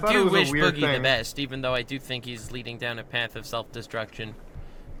like I thought do it was wish a weird Boogie thing. the best, even though I do think he's leading down a path of self-destruction.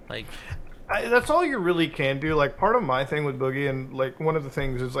 Like, that's all you really can do. Like, part of my thing with Boogie, and like one of the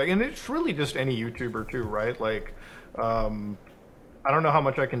things is like, and it's really just any YouTuber too, right? Like, I don't know how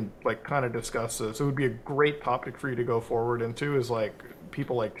much I can like kind of discuss this. It would be a great topic for you to go forward into is like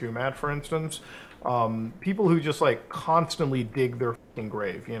people like Too Mad, for instance. People who just like constantly dig their fucking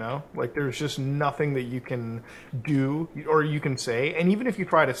grave, like there's just nothing that you can do or you can say. And even if you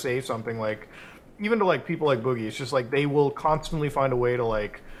try to say something, like even to like people like Boogie, it's just like they will constantly find a way to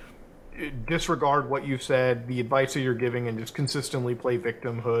like disregard what you've said, the advice that you're giving, and just consistently play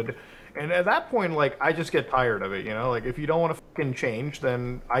victimhood. And at that point, like, I just get tired of it, Like, if you don't want to fucking change,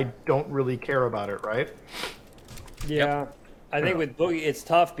 then I don't really care about it, right? Yeah. I think with Boogie, it's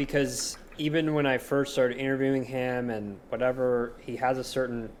tough because even when I first started interviewing him and whatever, he has a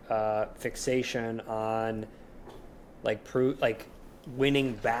certain fixation on, like,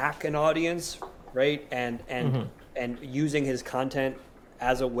 winning back an audience, right? And using his content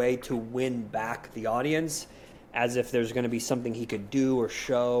as a way to win back the audience, as if there's going to be something he could do or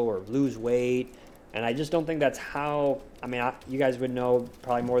show or lose weight. And I just don't think that's how, you guys would know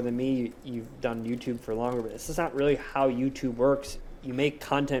probably more than me. You've done YouTube for longer, but this is not really how YouTube works. You make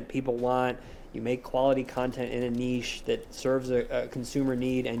content people want, you make quality content in a niche that serves a consumer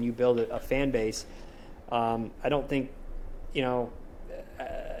need, and you build a fan base. I don't think,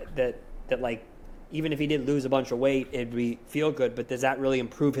 that like, even if he did lose a bunch of weight, it'd feel good, but does that really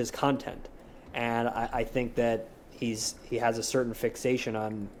improve his content? And I think that he has a certain fixation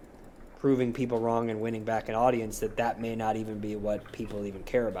on proving people wrong and winning back an audience that may not even be what people even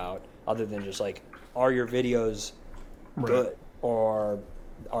care about, other than just like, are your videos good or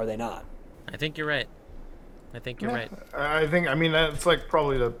are they not? I think you're right. Right. I mean, that's like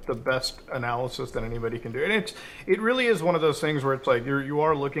probably the best analysis that anybody can do. And it really is one of those things where it's like you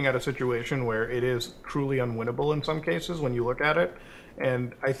are looking at a situation where it is truly unwinnable in some cases when you look at it.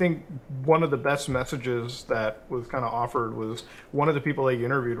 And I think one of the best messages that was kind of offered was one of the people they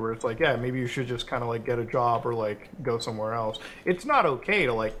interviewed where it's like, yeah, maybe you should just kind of like get a job or like go somewhere else. It's not okay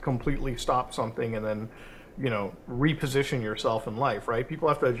to like completely stop something and then, you know, reposition yourself in life, right? People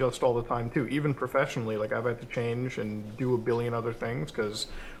have to adjust all the time too, even professionally. Like I've had to change and do a billion other things because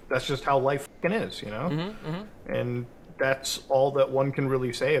that's just how life fucking is, you know? And that's all that one can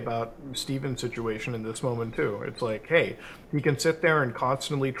really say about Steven's situation in this moment too. It's like, hey, he can sit there and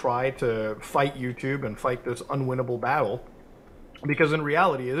constantly try to fight YouTube and fight this unwinnable battle because in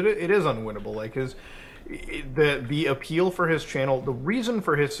reality it is unwinnable. Like the appeal for his channel, the reason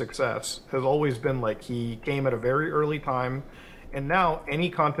for his success has always been like he came at a very early time, and now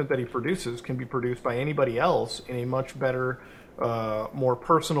any content that he produces can be produced by anybody else in a much better, more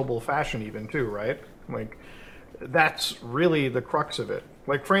personable fashion even too, right? Like that's really the crux of it.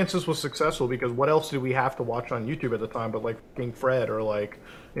 Like Francis was successful because what else did we have to watch on YouTube at the time but like fucking Fred or like,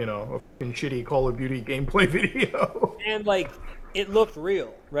 you know, a fucking shitty Call of Duty gameplay video. And like it looked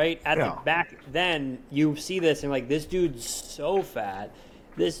real, right? At the back then, you see this and like this dude's so fat.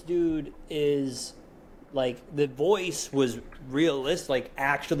 This dude is like the voice was realistic, like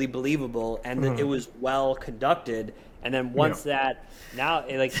actually believable, and it was well conducted. And then once that, now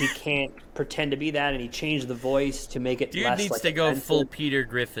like he can't pretend to be that, and he changed the voice to make it. Dude less, needs like, to go offensive. full Peter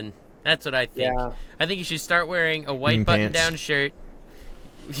Griffin. That's what I think. Yeah. I think he should start wearing a white Pants. button-down shirt.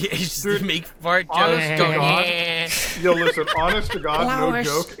 Yeah, just Dude, make fart honest jokes. to Go, God. "Eh." Yo, listen, honest to God, no Flowers.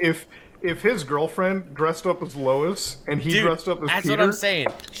 joke. If his girlfriend dressed up as Lois and he Dude, dressed up as that's Peter, what I'm saying.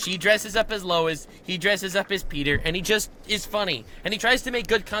 She dresses up as Lois, he dresses up as Peter, and he just is funny. And he tries to make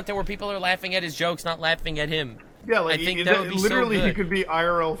good content where people are laughing at his jokes, not laughing at him. yeah, like I think that would be so literally he good. could be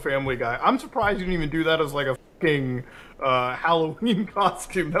IRL Family Guy. I'm surprised you didn't even do that as like a fucking Halloween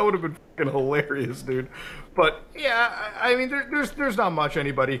costume. That would have been fucking hilarious, dude. But yeah, I mean, there's not much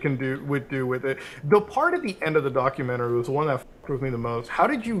anybody can do with it. The part at the end of the documentary was the one that fucked with me the most. How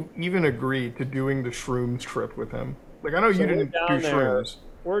did you even agree to doing the shrooms trip with him? Like, I know you didn't do shrooms.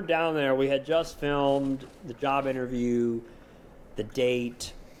 We're down there. We had just filmed the job interview, the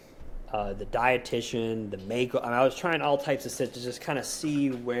date, the dietitian, the makeup. I mean, I was trying all types of shit to just kind of see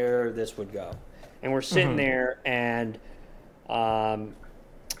where this would go. And we're sitting there, and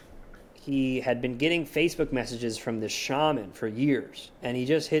he had been getting Facebook messages from this shaman for years, and he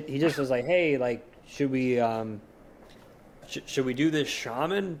just was like, "Hey, like, should we do this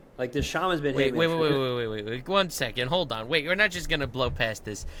shaman? Like, this shaman's been Wait, hitting me." wait. 1 second. Hold on. Wait, we're not just going to blow past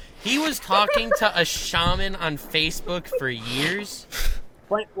this. He was talking to a shaman on Facebook for years?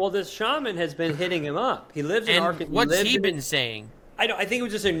 Well, this shaman has been hitting him up. He lives in And Arkansas. what's he been saying? I think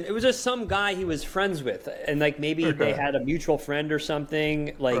it was just some guy he was friends with, and like maybe they had a mutual friend or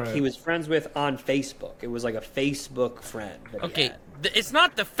something. Like he was friends with on Facebook. It was like a Facebook friend. that he Okay, had. it's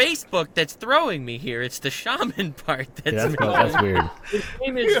not the Facebook that's throwing me here. It's the shaman part that's Yeah, that's weird.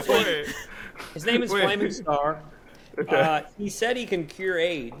 His name is Wait. Flaming Star. Okay. He said he can cure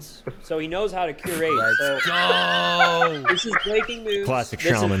AIDS, so he knows how to cure AIDS. So Go! this is breaking news. Classic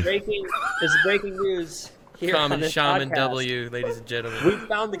this shaman. Is breaking news here on this Shaman podcast. W, ladies and gentlemen. We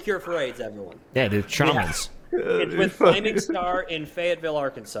found the cure for AIDS, everyone. Yeah, dude, shamans. It's with Flaming Star in Fayetteville,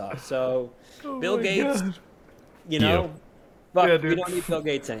 Arkansas. So, Bill my Gates, God. you know, Yeah. but Yeah, we dude. don't need Bill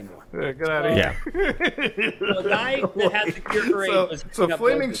Gates anymore. Yeah, get out of Yeah. here. The guy that has the cure for AIDS was So hitting up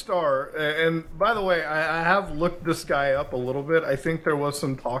Flaming Bill Star, and by the way, I have looked this guy up a little bit. I think there was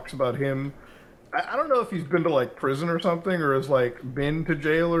some talks about him. I don't know if he's been to like prison or something, or has like been to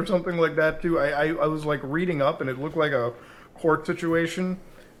jail or something like that too. I was like reading up, and it looked like a court situation.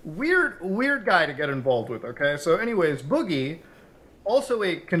 Weird guy to get involved with. Okay, so anyways, Boogie, also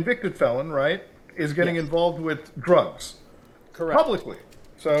a convicted felon, right, is getting involved with drugs Correct. publicly.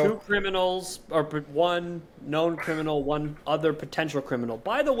 So 2 criminals, or 1 known criminal, 1 other potential criminal.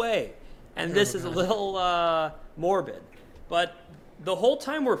 By the way, and this is a little morbid, but the whole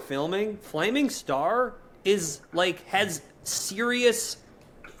time we're filming, Flaming Star has serious,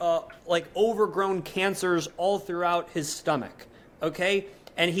 like overgrown cancers all throughout his stomach. Okay,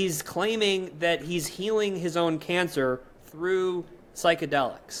 and he's claiming that he's healing his own cancer through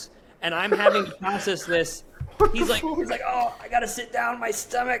psychedelics, and I'm having to process this he's like, oh, I gotta sit down, my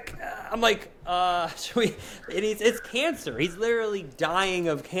stomach. I'm like, it's cancer. He's literally dying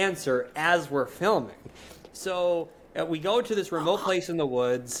of cancer as we're filming. So we go to this remote place in the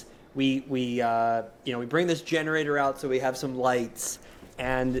woods. We bring this generator out so we have some lights,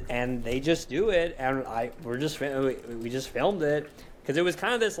 and they just do it, and we just filmed it because it was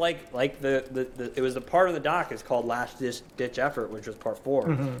kind of this like it was the part of the doc is called Last Ditch Effort, which was part 4.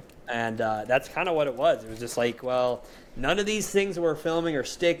 Mm-hmm. And that's kind of what it was. It was just like, well, none of these things that we're filming are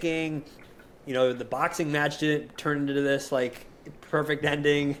sticking. You know, the boxing match didn't turn into this like perfect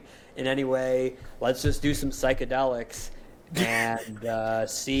ending in any way. Let's just do some psychedelics and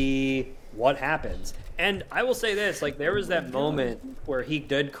see what happens. And I will say this, like, there was that moment where he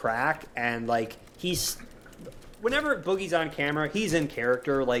did crack, and like whenever Boogie's on camera, he's in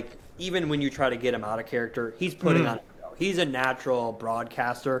character. Like, even when you try to get him out of character, he's putting on. He's a natural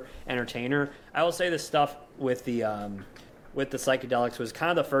broadcaster, entertainer. I will say the stuff with the psychedelics was kind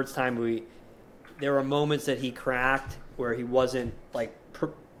of the first time there were moments that he cracked where he wasn't like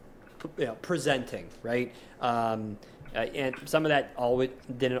presenting, right? And some of that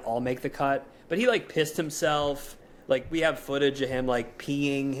didn't all make the cut, but he like pissed himself. Like, we have footage of him like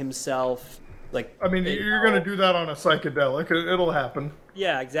peeing himself. Like, I mean, you're gonna do that on a psychedelic. It'll happen.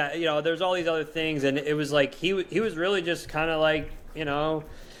 Yeah, exactly. You know, there's all these other things, and it was like he was really just kind of like, you know,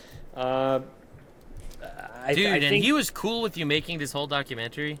 and he was cool with you making this whole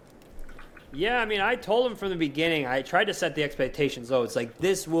documentary. Yeah, I mean, I told him from the beginning. I tried to set the expectations low. It's like,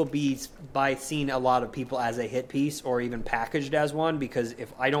 this will be by seeing a lot of people as a hit piece or even packaged as one, because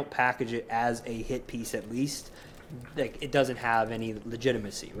if I don't package it as a hit piece, at least, like, it doesn't have any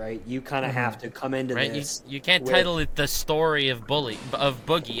legitimacy, right? You kind of have to come into this. You can't title it The Story of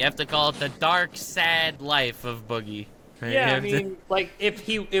Boogie. You have to call it The Dark, Sad Life of Boogie. Right? Yeah, I mean, like,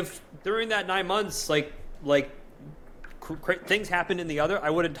 if during that 9 months, like things happened in the other, I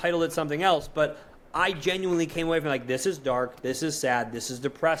would have titled it something else. But I genuinely came away from like, this is dark, this is sad, this is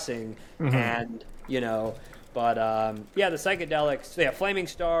depressing, and you know. But yeah, the psychedelics. Yeah, Flaming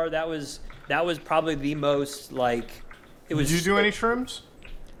Star. That was probably the most like. It was. Did you do any shrooms?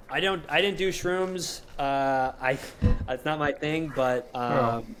 I didn't do shrooms. It's not my thing. But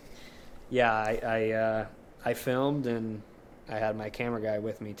yeah, I filmed, and I had my camera guy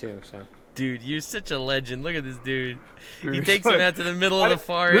with me too. So. Dude, you're such a legend. Look at this dude. He takes him out to the middle of the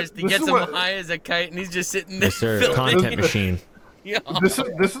forest. He gets him high as a kite, and he's just sitting there. Yes, sir. Content machine. Yeah. This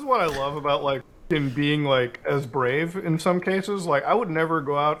is what I love about like in being like as brave in some cases. Like, I would never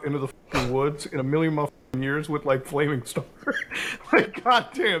go out into the fucking woods in a million years with like Flaming Star. Like,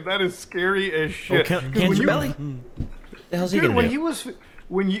 goddamn, that is scary as shit. Oh, Cancer Belly. The hell's he gonna do?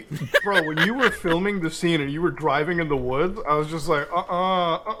 When you were filming the scene and you were driving in the woods, I was just like, no.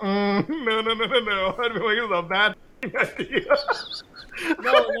 I'd be like, it's a bad idea.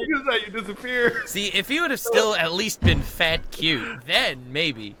 No, because that you disappear. See, if he would have still at least been fat cute, then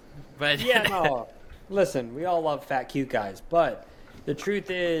maybe. But yeah, no. Listen, we all love fat cute guys, but the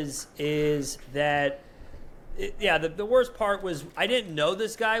truth is that. The worst part was I didn't know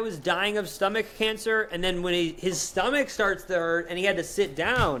this guy was dying of stomach cancer, and then when his stomach starts to hurt and he had to sit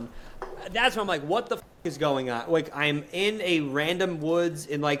down, that's when I'm like, what the f*** is going on? Like, I'm in a random woods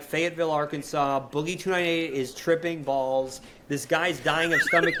in like Fayetteville, Arkansas. Boogie2988 is tripping balls. This guy's dying of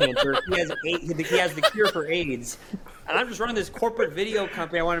stomach cancer. He has the cure for AIDS, and I'm just running this corporate video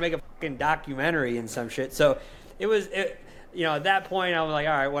company. I want to make a fucking documentary and some shit. So you know, at that point, I was like,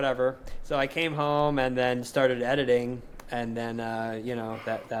 all right, whatever. So I came home and then started editing, and then, you know,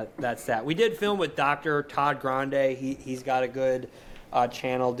 that's that. We did film with Dr. Todd Grande. He's got a good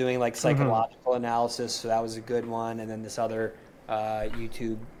channel doing, like, psychological analysis, so that was a good one. And then this other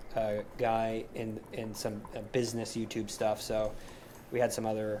YouTube guy in some business YouTube stuff. So we had some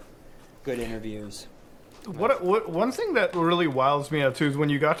other good interviews. One thing that really wiles me out too is when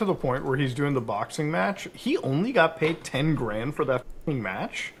you got to the point where he's doing the boxing match, he only got paid $10,000 for that fucking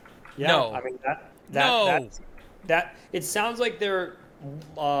match. Yeah, no. I mean that it sounds like there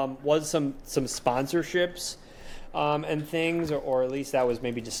was some sponsorships and things, or at least that was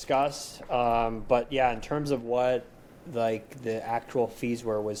maybe discussed. But yeah, in terms of what like the actual fees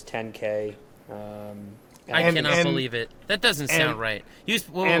were was $10K. I cannot believe it. That doesn't sound right.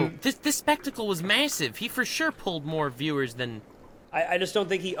 This spectacle was massive. He for sure pulled more viewers than. I just don't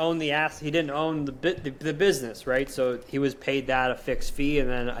think he owned the ass. He didn't own the business, right? So he was paid that a fixed fee, and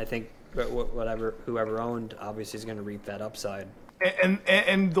then I think whoever owned obviously is going to reap that upside.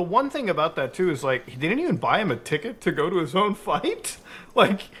 And the one thing about that too is like he didn't even buy him a ticket to go to his own fight.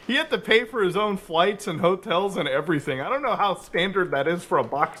 Like, he had to pay for his own flights and hotels and everything. I don't know how standard that is for a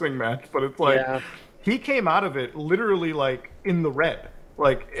boxing match, but it's like. Yeah. he came out of it literally like in the red,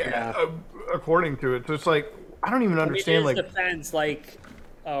 like according to it. So it's like I don't even understand. I mean, in Like his defense, like,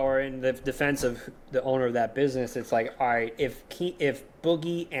 or in the defense of the owner of that business, it's like, all right, if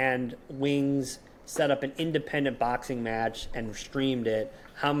Boogie and Wings set up an independent boxing match and streamed it,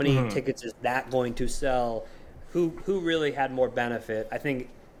 how many tickets is that going to sell? Who really had more benefit? I think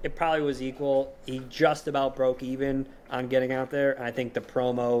it probably was equal. He just about broke even on getting out there, and I think the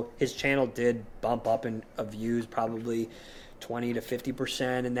promo, his channel did bump up in views probably 20 to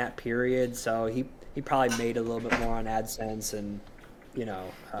 50% in that period. So he probably made a little bit more on AdSense, and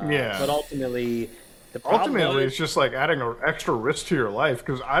But ultimately, it's just like adding an extra risk to your life,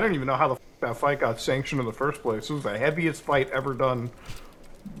 because I don't even know how that fight got sanctioned in the first place. It was the heaviest fight ever done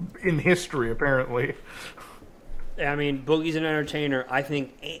in history, apparently. I mean, Boogie's an entertainer. I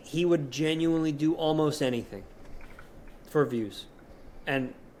think he would genuinely do almost anything for views,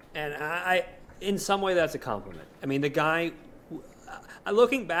 and I in some way that's a compliment. I mean, the guy.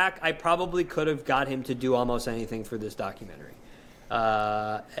 Looking back, I probably could have got him to do almost anything for this documentary,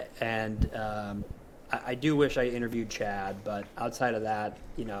 I do wish I interviewed Chad, but outside of that,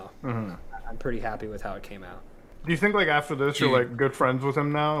 I'm pretty happy with how it came out. Do you think like after this you're like good friends with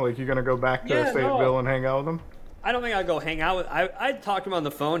him now? Like you're gonna go back to Stateville and hang out with him? I don't think I'd go hang out with. I'd talk to him on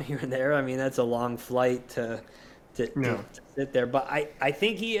the phone here and there. I mean, that's a long flight to sit there, but I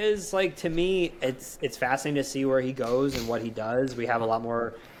think he is, like, to me, it's fascinating to see where he goes and what he does. We have a lot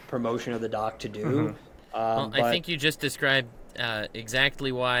more promotion of the doc to do. Well, I think you just described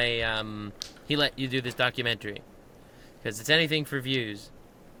exactly why he let you do this documentary, because it's anything for views.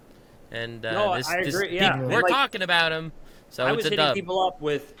 And I agree. Yeah, we're talking about him. So I it's was hitting dub. people up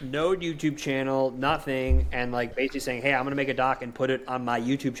with no YouTube channel, nothing, and like basically saying, "Hey, I'm going to make a doc and put it on my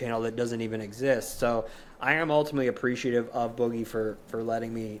YouTube channel that doesn't even exist." So I am ultimately appreciative of Boogie for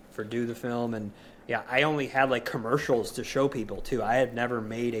letting me do the film, and I only had like commercials to show people too. I had never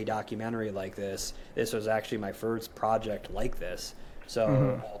made a documentary like this. This was actually my first project like this,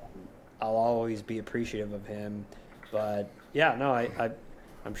 so I'll always be appreciative of him. But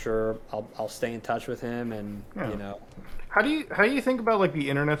I'm sure I'll stay in touch with him, and How do you think about like the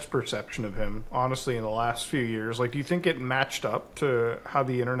internet's perception of him, honestly, in the last few years? Like, do you think it matched up to how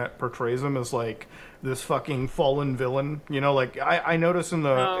the internet portrays him as like this fucking fallen villain? Like I noticed in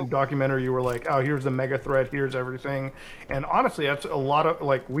the documentary you were like, oh, here's the mega threat, here's everything. And honestly, that's a lot of,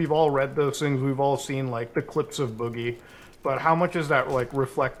 like, we've all read those things, we've all seen like the clips of Boogie, but how much is that like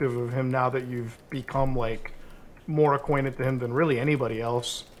reflective of him now that you've become like more acquainted to him than really anybody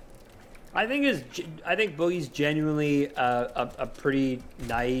else? I think Boogie's genuinely a pretty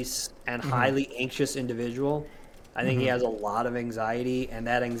nice and highly anxious individual. I think he has a lot of anxiety, and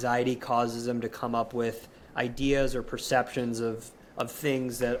that anxiety causes him to come up with ideas or perceptions of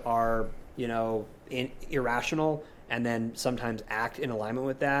things that are, irrational, and then sometimes act in alignment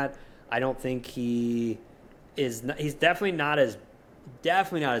with that. I don't think he's definitely not as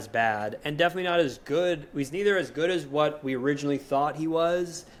bad, and definitely not as good. He's neither as good as what we originally thought he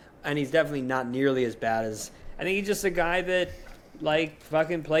was, and he's definitely not nearly as bad as... I think he's just a guy that, like,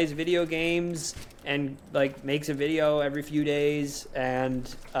 fucking plays video games and, like, makes a video every few days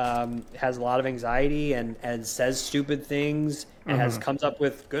and has a lot of anxiety and says stupid things and comes up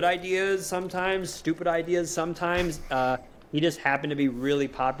with good ideas sometimes, stupid ideas sometimes. He just happened to be really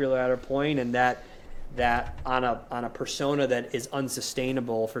popular at a point, and that on a persona that is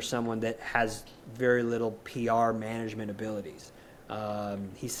unsustainable for someone that has very little PR management abilities.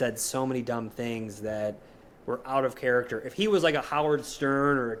 He said so many dumb things that were out of character. If he was like a Howard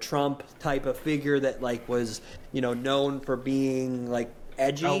Stern or a Trump type of figure that like was, known for being like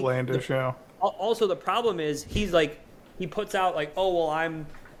edgy, outlandish, Also, the problem is he puts out like, oh well, I'm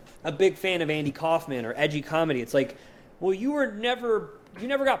a big fan of Andy Kaufman or edgy comedy. It's like, well, you never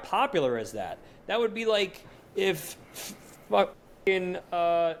got popular as that. That would be like if fucking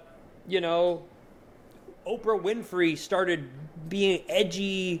Oprah Winfrey started being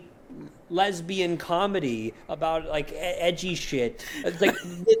edgy lesbian comedy about like edgy shit. It's like,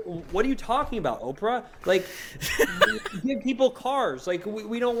 what are you talking about, Oprah? Like, give people cars. Like,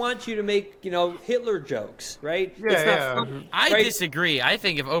 we don't want you to make Hitler jokes, right? Yeah, it's not funny, I right? disagree. I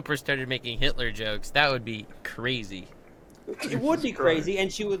think if Oprah started making Hitler jokes, that would be crazy. It would be crazy,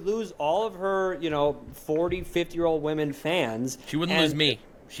 and she would lose all of her 40, 50-year-old women fans. She wouldn't lose me.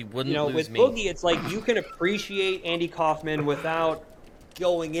 She wouldn't lose me. With Boogie, it's like you can appreciate Andy Kaufman without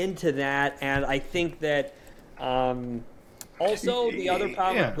going into that, and I think that also the other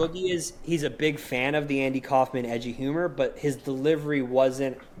problem with Boogie is he's a big fan of the Andy Kaufman edgy humor, but his delivery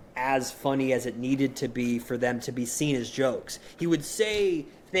wasn't as funny as it needed to be for them to be seen as jokes. He would say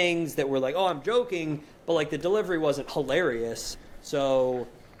things that were like, oh, I'm joking, but like the delivery wasn't hilarious. So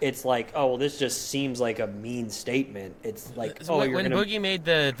it's like, oh, well, this just seems like a mean statement. It's like, So when Boogie made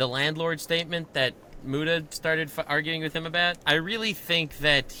the landlord statement that Muda started arguing with him about, I really think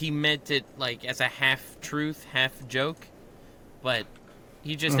that he meant it like as a half truth, half joke, but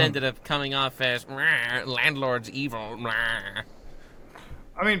he just ended up coming off as landlord's evil.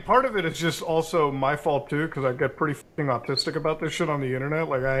 I mean, part of it is just also my fault too, because I get pretty fucking autistic about this shit on the internet.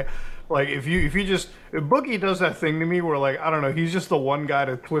 If Boogie does that thing to me where like, I don't know, he's just the one guy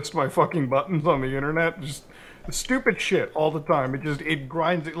to twist my fucking buttons on the internet, just stupid shit all the time. It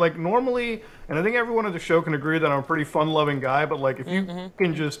grinds it. Like normally, and I think everyone at the show can agree that I'm a pretty fun-loving guy, but like if you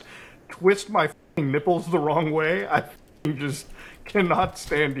can just twist my fucking nipples the wrong way, I just cannot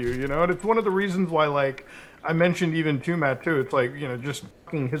stand you, you know? And it's one of the reasons why, like, I mentioned even to Matt too, it's like, you know, just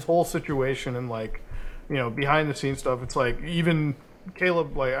fucking his whole situation and like, you know, behind the scenes stuff. It's like even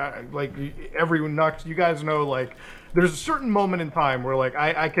Caleb, like everyone knocks, you guys know, like there's a certain moment in time where like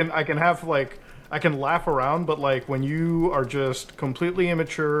I can have like, I can laugh around, but like when you are just completely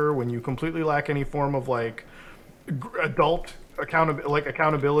immature, when you completely lack any form of like adult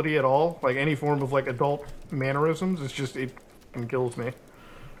accountability at all, like any form of like adult mannerisms, it's just, it kills me.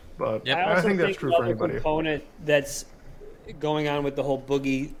 But I think that's true for anybody. Component that's going on with the whole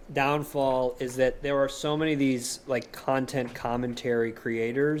Boogie downfall is that there are so many of these like content commentary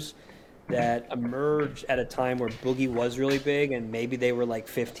creators that emerged at a time where Boogie was really big, and maybe they were like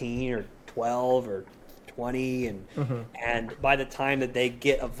 15 or 12 or 20, and by the time that they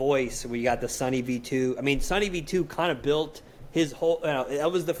get a voice, we got the Sunny V2. I mean, Sunny V2 kind of built his whole.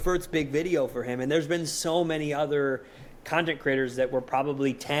 That was the first big video for him, and there's been so many other content creators that were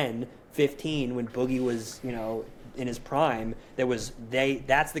probably 10, 15 when Boogie was, you know, in his prime. That's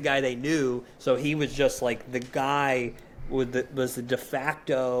the guy they knew, so he was just like the guy was the de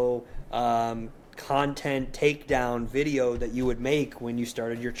facto content takedown video that you would make when you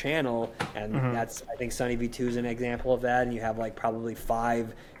started your channel, and that's, I think Sunny V2 is an example of that, and you have like probably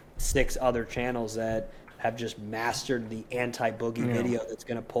 5, 6 other channels that have just mastered the anti-Boogie video that's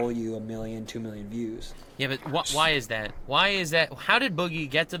going to pull you 1 million, 2 million views. Yeah, but why is that? Why is that? How did Boogie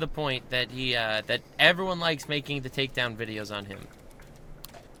get to the point that he that everyone likes making the takedown videos on him?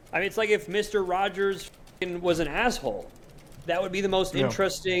 I mean, it's like if Mr. Rogers was an asshole. That would be the most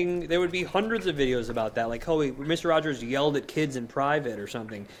interesting. There would be hundreds of videos about that. Like, oh, Mr. Rogers yelled at kids in private or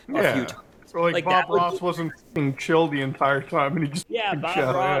something a few times. Or like Bob Ross wasn't fucking chill the entire time, and he just Bob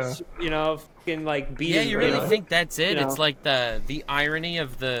Ross, you know, fucking like beat. Yeah, you really think that's it? You know? It's like the irony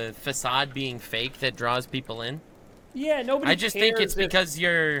of the facade being fake that draws people in. Yeah, nobody. I just think it's because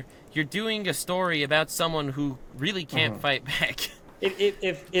you're doing a story about someone who really can't fight back.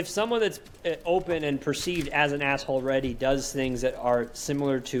 If someone that's open and perceived as an asshole already does things that are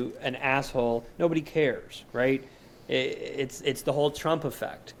similar to an asshole, nobody cares, right? It's the whole Trump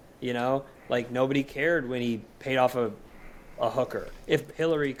effect, you know? Like, nobody cared when he paid off a hooker. If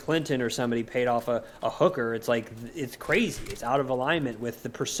Hillary Clinton or somebody paid off a hooker, it's like, it's crazy. It's out of alignment with the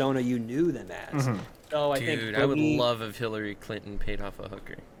persona you knew them as. So I think Boogie, I would love if Hillary Clinton paid off a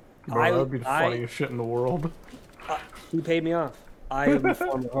hooker. Bro, that would be the funniest shit in the world. He paid me off. I am a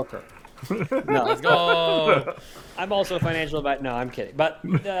former hooker. No, let's go. I'm also a financial advisor. No, I'm kidding. But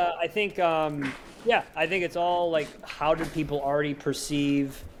I think, I think it's all like, how did people already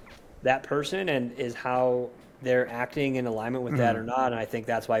perceive that person, and is how they're acting in alignment with that or not. And I think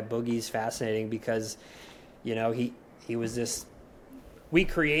that's why Boogie's fascinating, because, you know, he was this. We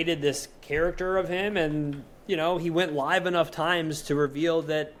created this character of him, and, you know, he went live enough times to reveal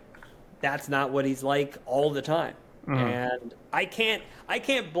that that's not what he's like all the time. And I can't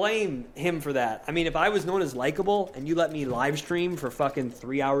blame him for that. I mean, if I was known as likable and you let me live stream for fucking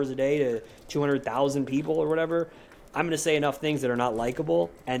 3 hours a day to 200,000 people or whatever, I'm going to say enough things that are not likable,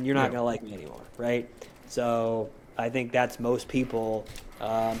 and you're not going to like me anymore, right? So I think that's most people.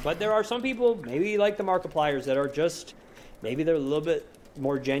 But there are some people, maybe like the Markipliers, that are just, maybe they're a little bit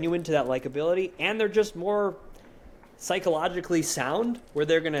more genuine to that likability, and they're just more psychologically sound, where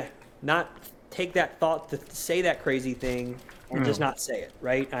they're going to not take that thought to say that crazy thing and just not say it,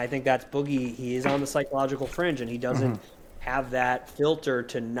 right? And I think that's Boogie. He is on the psychological fringe, and he doesn't have that filter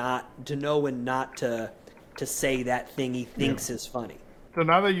to know when not to say that thing he thinks is funny. So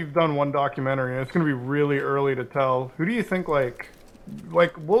now that you've done one documentary, and it's going to be really early to tell, who do you think do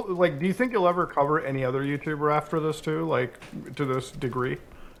you think you'll ever cover any other YouTuber after this too, like to this degree?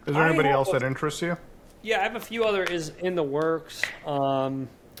 Is there anybody else that interests you? Yeah, I have a few other in the works. You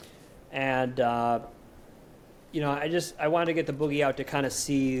know, I wanted to get the Boogie out to kind of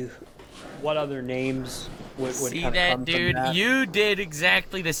see what other names would See kind of that, come dude? from that. You did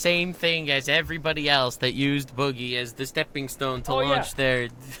exactly the same thing as everybody else that used Boogie as the stepping stone to launch their.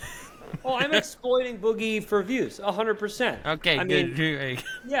 Oh, I'm exploiting Boogie for views, 100%. Okay, I good. mean,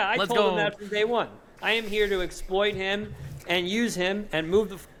 yeah, I Let's told him go. that from day one. I am here to exploit him and use him and move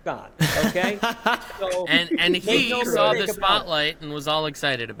the on. Okay. So, And make he no saw mistake the about it. spotlight and was all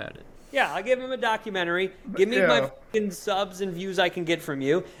excited about it. Yeah, I'll give him a documentary. Give me my fucking subs and views I can get from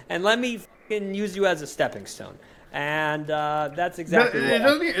you, and let me fucking use you as a stepping stone. And that's exactly It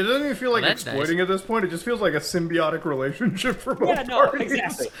doesn't even feel like that's exploiting nice. at this point. It just feels like a symbiotic relationship for both Yeah, no, parties.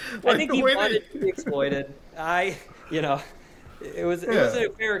 exactly. Like I think the he way wanted that- to be exploited. It was a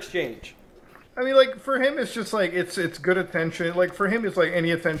fair exchange. I mean, like, for him, it's just like it's good attention. Like, for him, it's like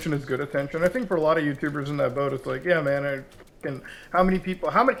any attention is good attention. I think for a lot of YouTubers in that boat, it's like, yeah, man,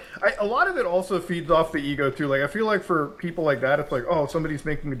 a lot of it also feeds off the ego too. Like, I feel like for people like that, it's like, oh, somebody's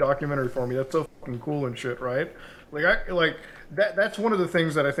making a documentary for me. That's so fucking cool and shit, right? That's one of the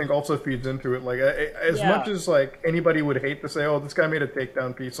things that I think also feeds into it. Like, as much as like anybody would hate to say, oh, this guy made a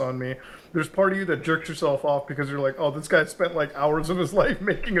takedown piece on me, there's part of you that jerks yourself off because you're like, oh, this guy spent like hours of his life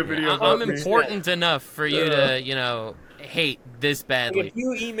making a video about I'm me. important enough for you to, hate this badly. If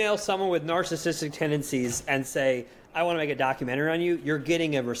you email someone with narcissistic tendencies and say, I want to make a documentary on you, you're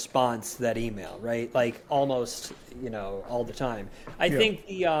getting a response to that email, right? Like almost, all the time. I think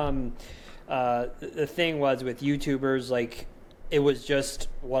the thing was with YouTubers, like it was just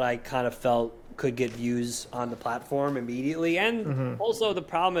what I kind of felt could get views on the platform immediately. And also the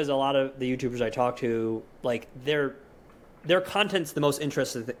problem is a lot of the YouTubers I talk to, like their content's the most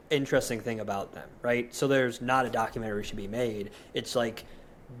interesting thing about them, right? So there's not a documentary should be made. It's like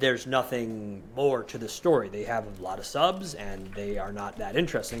there's nothing more to the story. They have a lot of subs and they are not that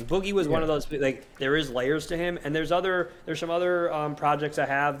interesting. Boogie was one of those, like there is layers to him, and there's some other projects I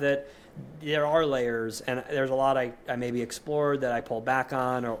have that there are layers, and there's a lot I maybe explored that I pulled back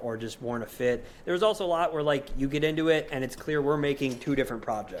on or just weren't a fit. There's also a lot where like you get into it and it's clear we're making two different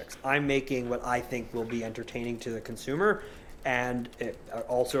projects. I'm making what I think will be entertaining to the consumer, and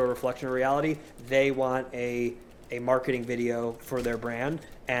also a reflection of reality. They want a marketing video for their brand,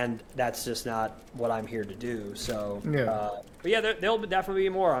 and that's just not what I'm here to do. So, but yeah, there'll definitely be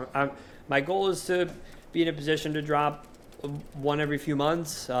more. My goal is to be in a position to drop one every few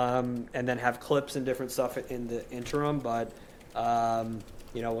months, and then have clips and different stuff in the interim. But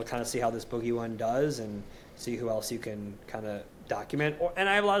we'll kind of see how this Boogie one does, and see who else you can kind of document. And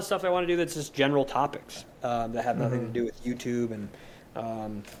I have a lot of stuff I want to do that's just general topics that have nothing to do with YouTube, and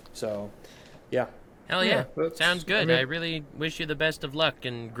so yeah. Hell yeah. that's- Sounds good. I mean- I really wish you the best of luck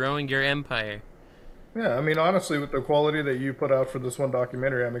in growing your empire. Yeah, I mean, honestly, with the quality that you put out for this one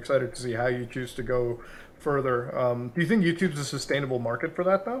documentary, I'm excited to see how you choose to go further. Do you think YouTube's a sustainable market for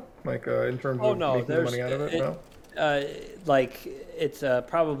that, though? Like, in terms of making money out of it? No? It's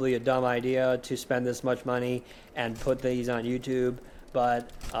probably a dumb idea to spend this much money and put these on YouTube. But,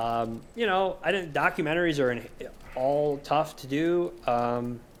 documentaries are all tough to do.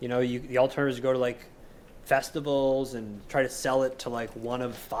 The alternative is to go to, like, festivals and try to sell it to, like, one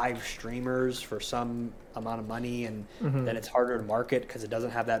of 5 streamers for some amount of money, and then it's harder to market because it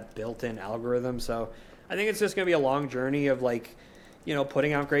doesn't have that built-in algorithm. So I think it's just going to be a long journey of, like,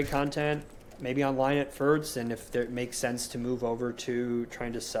 putting out great content, maybe online at first, and if it makes sense to move over to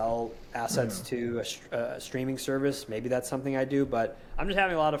trying to sell assets to a streaming service, maybe that's something I do. But I'm just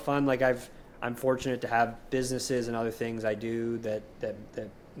having a lot of fun. Like I'm fortunate to have businesses and other things I do that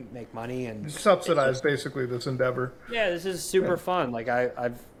make money and Subsidize basically this endeavor. Yeah, this is super fun. Like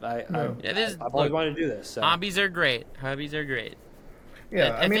I've always wanted to do this. So. Hobbies are great. Hobbies are great.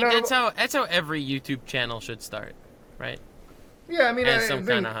 Yeah, I think that's how every YouTube channel should start, right? Yeah, I mean, As some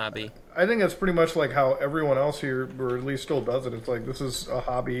kind of hobby. I think that's pretty much like how everyone else here, or at least still does it. It's like, this is a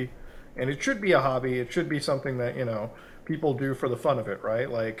hobby, and it should be a hobby. It should be something that, people do for the fun of it,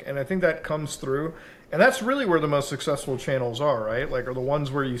 right? Like, and I think that comes through. And that's really where the most successful channels are, right? Like, are the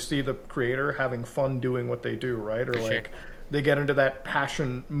ones where you see the creator having fun doing what they do, right? Or like, they get into that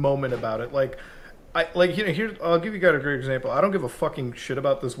passion moment about it. Like, here, I'll give you guys a great example. I don't give a fucking shit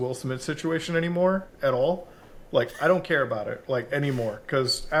about this Will Smith situation anymore at all. Like, I don't care about it, like, anymore.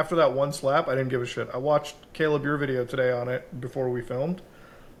 Because after that one slap, I didn't give a shit. I watched, Caleb, your video today on it before we filmed,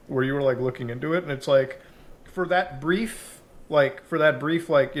 where you were, like, looking into it. And it's like, for that brief,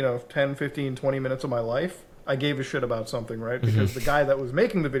 10, 15, 20 minutes of my life, I gave a shit about something, right? Because the guy that was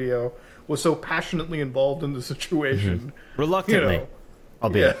making the video was so passionately involved in the situation. Reluctantly,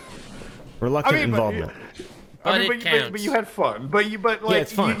 albeit. Reluctant involvement. But it counts. But you had fun. But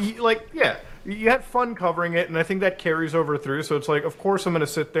it's fun. you had fun covering it, and I think that carries over through. So it's like, of course, I'm going to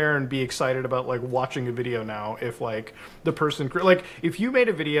sit there and be excited about like watching a video now. If like the person, like, if you made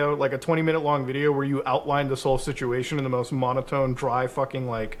a video, like a 20-minute long video where you outlined this whole situation in the most monotone, dry, fucking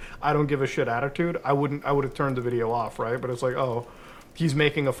like I don't give a shit attitude, I would have turned the video off, right? But it's like, oh, he's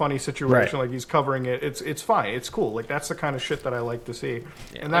making a funny situation, Right. like he's covering it. It's fine. It's cool. Like that's the kind of shit that I like to see,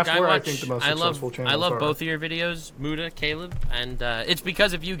 Yeah, and that's like, where I think the most successful channels I love are. both of your videos, Muda, Caleb, and it's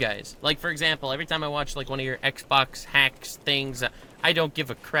because of you guys. Like, for example, every time I watch like one of your Xbox hacks things, I don't give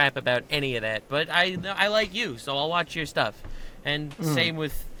a crap about any of that, but I like you, so I'll watch your stuff. And same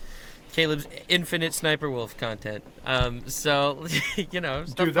with Caleb's infinite Sniper Wolf content. So you know,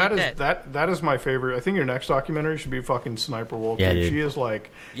 stuff Dude, like that is my favorite. I think your next documentary should be fucking Sniper Wolf. Yeah, dude. dude. She is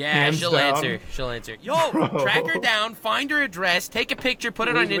like, Yeah, hands she'll down. answer. She'll answer. Yo, track her down, find her address, take a picture, put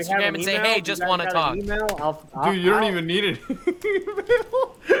it on We have Instagram, an and say, email? "Hey, You just guys want to got an talk." email? Dude, you don't even need an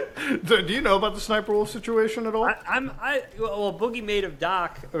email. Do you know about the Sniper Wolf situation at all? Well, Boogie made a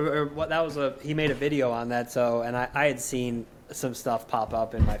doc, or what that was he made a video on that. So, and I had seen some stuff pop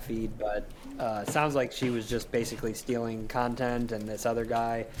up in my feed, but it sounds like she was just basically stealing content and this other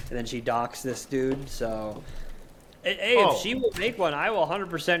guy, and then she doxed this dude. So, hey, Oh. if she will make one, I will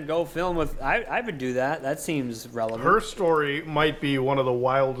 100% go film with. I would do that. That seems relevant. Her story might be one of the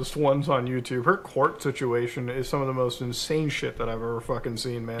wildest ones on YouTube. Her court situation is some of the most insane shit that I've ever fucking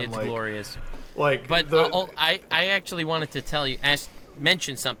seen, man. It's like, glorious. like, But the, I actually wanted to tell you,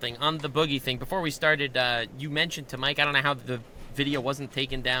 mention something on the Boogie thing before we started. You mentioned to Mike, I don't know how the video wasn't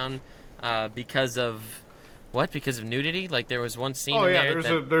taken down because of what? Because of nudity? Like there was one scene. oh in yeah,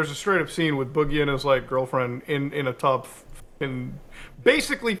 there there's a straight up scene with Boogie and his like girlfriend in a tub, and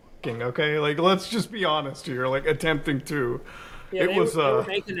basically fucking, okay. Like let's just be honest here, like attempting to. Yeah, It they was were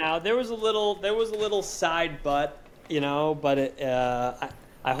making out. There was a little side butt, you know, but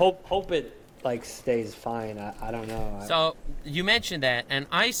I hope it like stays fine. I don't know. So you mentioned that, and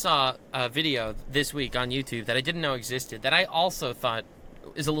I saw a video this week on YouTube that I didn't know existed that I also thought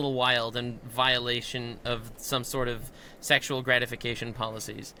is a little wild and violation of some sort of sexual gratification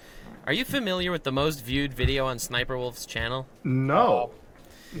policies. Are you familiar with the most viewed video on Sniper Wolf's channel? No.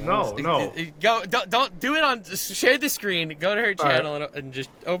 No. Go, don't do it on. Share the screen. Go to her channel and just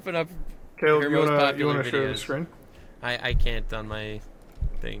open up Caleb, her you most wanna popular share the videos. screen? I can't on my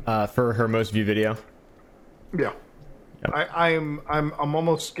thing. For her most viewed video. Yeah. Yep. I'm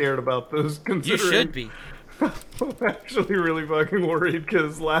almost scared about this. You Considering should be. I'm actually really fucking worried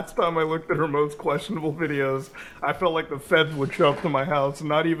because last time I looked at her most questionable videos, I felt like the feds would show up to my house.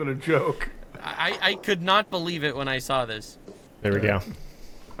 Not even a joke. I could not believe it when I saw this. There we go.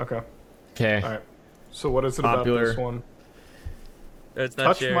 Okay. Okay. All right. So what is it Popular. about this one? That's not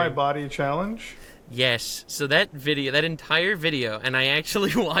Touch sharing. my body challenge. Yes. So that video, that entire video, and I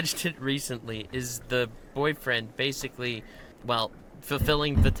actually watched it recently, is the boyfriend basically, well,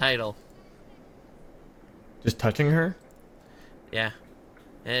 fulfilling the title. Just touching her? Yeah.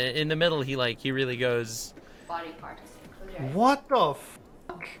 And in the middle, he really goes, Body parts. Close your eyes. What the?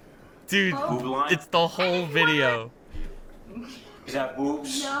 dude, it's the whole video. Is that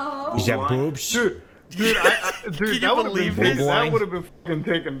boobs? No. Is that boobs? Dude, dude, Can you that would have believe been this? that would have been fucking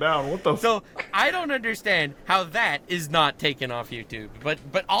taken down. What the? So I don't understand how that is not taken off YouTube. But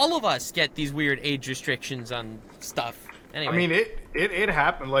all of us get these weird age restrictions on stuff. Anyway. I mean, it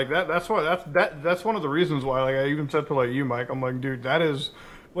happened like that. That's why that's one of the reasons why. Like I even said to like you, Mike. I'm like, dude, that is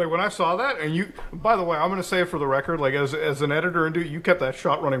like when I saw that. And you, by the way, I'm gonna say it for the record. Like as an editor and dude, you kept that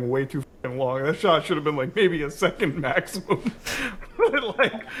shot running way too fucking long. That shot should have been like maybe a second maximum. But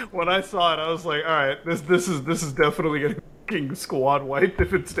like when I saw it, I was like, all right, this is definitely getting fucking squad wiped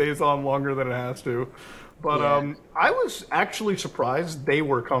if it stays on longer than it has to. But Yeah. I was actually surprised they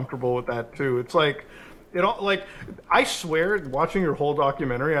were comfortable with that too. It's like. It all like I swear, watching your whole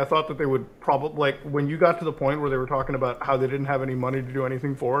documentary, I thought that they would probably like when you got to the point where they were talking about how they didn't have any money to do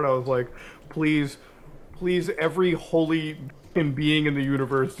anything for it. I was like, please, every holy being in the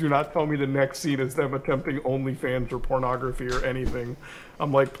universe, do not tell me the next scene is them attempting OnlyFans or pornography or anything.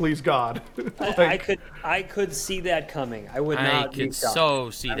 I'm like, please God. Like, I could see that coming. I would I not be could shocked. so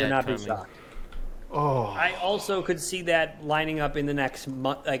see I would that not coming. be shocked. oh, I also could see that lining up in the next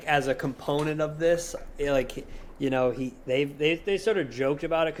month, like as a component of this. Like, you know, they sort of joked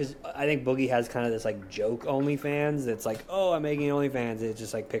about it because I think Boogie has kind of this like joke OnlyFans. It's like, oh, I'm making OnlyFans. It's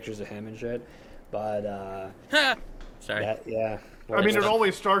just like pictures of him and shit. But Sorry. yeah. I mean, it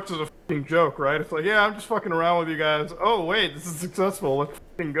always starts as a fucking joke, right? It's like, yeah, I'm just fucking around with you guys. Oh wait, this is successful. Let's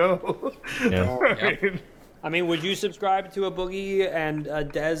fucking go. Yeah. Yep. I mean, would you subscribe to a Boogie and a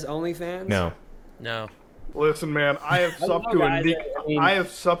Dez OnlyFans? No. No. Listen, man, I have subbed know, to guys, I have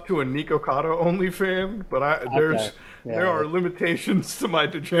subbed to a Nico Cotto only fan, but there are limitations to my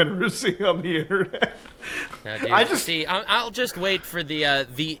degeneracy on the internet. No, dude, I just I'll just wait for the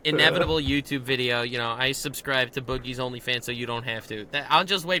inevitable YouTube video. You know, I subscribe to Boogie's OnlyFans, so you don't have to. I'll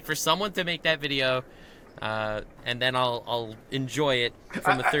just wait for someone to make that video, and then I'll enjoy it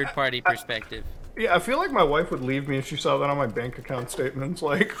from a third-party perspective. yeah, I feel like my wife would leave me if she saw that on my bank account statements.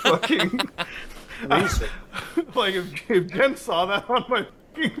 Like fucking, like if Jen saw that on my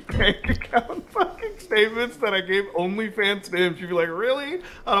fucking bank account fucking statements that I gave OnlyFans to him, she'd be like, "Really?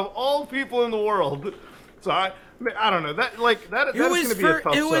 Out of all people in the world?" So I don't know that like that. That's gonna be a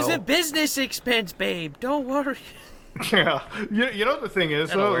tough It was sell. a business expense, babe. Don't worry. Yeah, you know what the thing is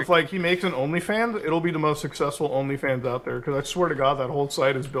That'll though, work. if like he makes an OnlyFans, it'll be the most successful OnlyFans out there. Because I swear to God, that whole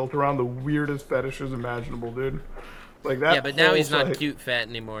site is built around the weirdest fetishes imaginable, dude. Like that. Yeah, but now whole he's not site. cute fat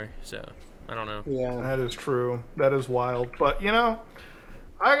anymore, so I don't know. Yeah. That is true. That is wild. But you know,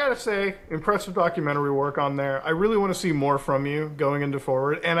 I gotta say, impressive documentary work on there. I really want to see more from you going into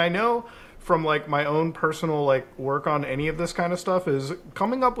forward. And I know from like my own personal like work on any of this kind of stuff is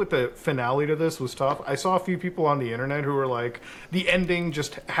coming up with the finale to this was tough. I saw a few people on the internet who were like, the ending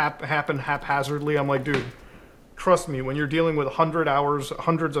just happened haphazardly. I'm like, dude, trust me, when you're dealing with hundreds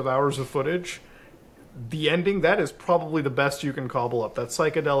of hours of footage, the ending, that is probably the best you can cobble up. That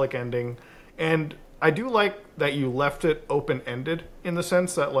psychedelic ending. And I do like that you left it open-ended in the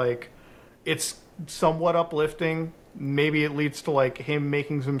sense that like it's somewhat uplifting. Maybe it leads to like him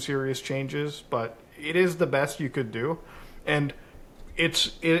making some serious changes, but it is the best you could do. And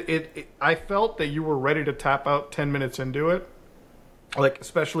I felt that you were ready to tap out 10 minutes into it, like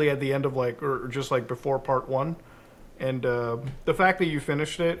especially at the end of like or just like before part 1. And the fact that you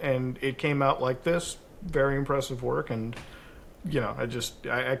finished it and it came out like this, very impressive work. And you know,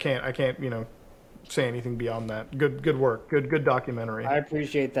 I can't you know, say anything beyond that. Good work. Good documentary. I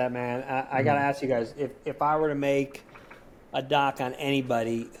appreciate that, man. I gotta ask you guys, if I were to make a doc on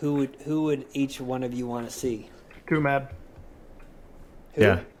anybody, who would each one of you want to see? Too mad. Who?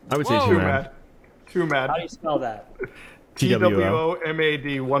 Yeah, I would say Whoa. Too too mad. mad. Too mad. How do you spell that?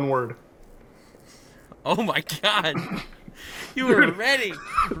 TWOMAD, one word. Oh my god. You were ready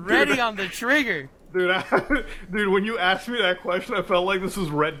on the trigger. Dude, dude, when you asked me that question, I felt like this was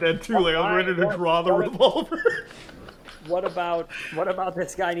Red Dead 2. Like I was ready to draw the revolver. What about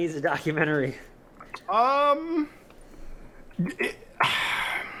this guy needs a documentary?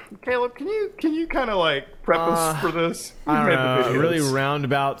 Caleb, can you kind of like prep us for this? You I made don't the know. A videos. really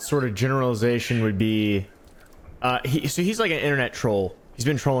roundabout sort of generalization would be, he's like an internet troll. He's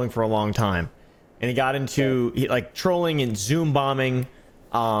been trolling for a long time, and he got into like trolling and Zoom bombing,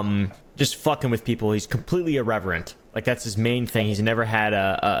 just fucking with people. He's completely irreverent. Like that's his main thing. He's never had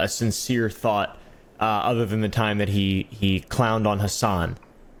a sincere thought, other than the time that he clowned on Hassan.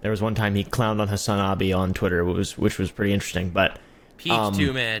 There was one time he clowned on Hassan Abi on Twitter, which was pretty interesting. But Peak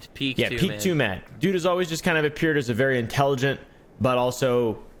too mad. Peak too mad. Dude has always just kind of appeared as a very intelligent, but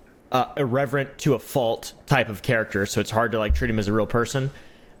also irreverent to a fault type of character. So it's hard to like treat him as a real person.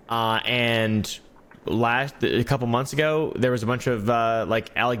 And a couple months ago, there was a bunch of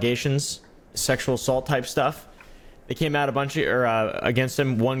like allegations, sexual assault type stuff. They came out against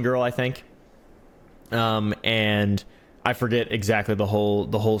him. One girl, I think. And I forget exactly the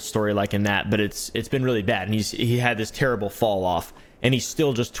whole story like in that, but it's been really bad. And he had this terrible fall off, and he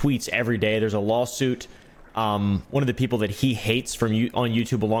still just tweets every day. There's a lawsuit. One of the people that he hates on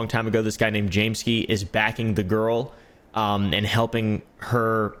YouTube a long time ago, this guy named Jamesky, is backing the girl, and helping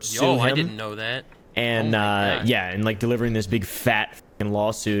her sue him. I didn't know that. And Oh my God. yeah, and like delivering this big fat fucking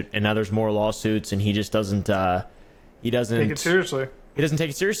lawsuit, and now there's more lawsuits, and he just doesn't Take it seriously. he doesn't take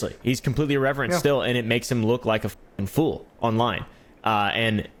it seriously. He's completely irreverent still, and it makes him look like a fucking fool online.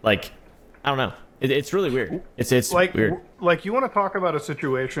 And like, I don't know. It's really weird. It's Like weird. like you want to talk about a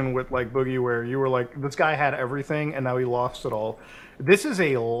situation with like Boogie where you were like, this guy had everything and now he lost it all. This is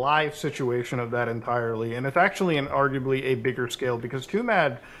a live situation of that entirely, and it's actually an arguably a bigger scale because Too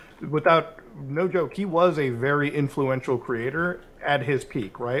Mad, without no joke, he was a very influential creator at his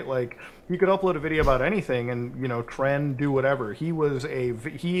peak, right? Like he could upload a video about anything and, you know, trend, do whatever. He was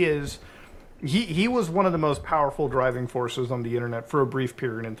one of the most powerful driving forces on the internet for a brief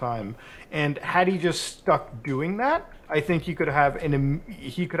period in time. And had he just stuck doing that, I think he could have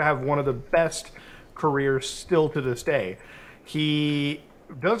one of the best careers still to this day. He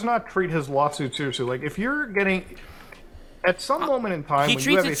does not treat his lawsuit seriously. Like if you're getting at some moment in time, He when you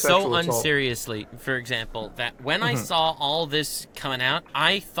treats have a it sexual so assault, unseriously, for example, that when I saw all this coming out,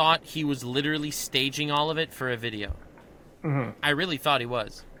 I thought he was literally staging all of it for a video. I really thought he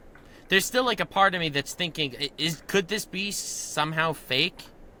was. there's still like a part of me that's thinking, could this be somehow fake?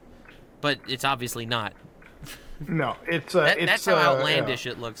 But it's obviously not. No, it's That's how outlandish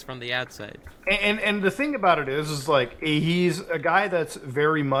yeah. it looks from the outside. And the thing about it is like he's a guy that's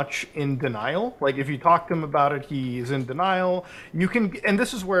very much in denial. Like if you talk to him about it, he's in denial. You can, and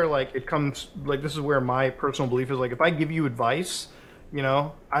this is where like it comes, like this is where my personal belief is, like if I give you advice, you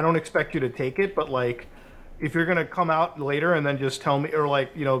know, I don't expect you to take it, but like if you're gonna come out later and then just tell me, or like,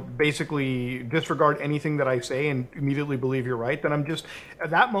 you know, basically disregard anything that I say and immediately believe you're right, then I'm just,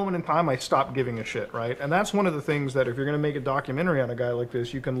 at that moment in time, I stop giving a shit, right? And that's one of the things that if you're gonna make a documentary on a guy like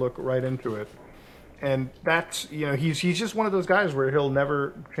this, you can look right into it. And that's, you know, he's just one of those guys where he'll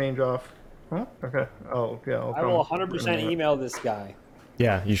never change off. Huh? Okay. Oh, yeah. I will 100% email this guy.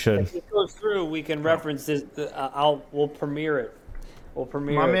 Yeah, you should. If it goes through, we can reference this. We'll premiere it. We'll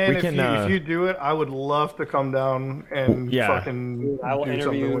premiere My it. man, We if you do it, I would love to come down and fucking I will do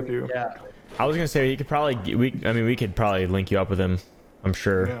interview something with you. Yeah. I was gonna say he could probably. We could probably link you up with him. I'm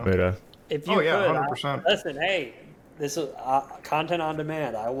sure. Yeah. But If you Oh, yeah, could, 100%. Listen, hey, this is content on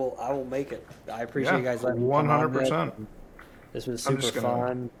demand. I will make it. I appreciate you guys letting me come on this. 100%. This was I'm super just gonna-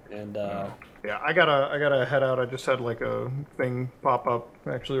 fun, and Yeah, I gotta head out. I just had like a thing pop up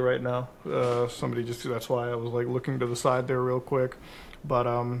actually right now. Somebody just, that's why I was like looking to the side there real quick. But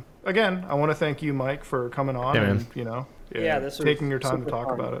again, I want to thank you, Mike, for coming on Yeah, man. and you know, Yeah, this was taking your time to super talk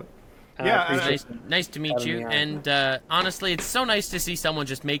fun. about it. and I Yeah, appreciate Nice to meet having you. me on. And honestly, it's so nice to see someone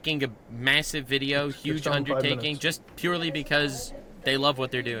just making a massive video, huge done 5 undertaking, minutes. just purely because they love what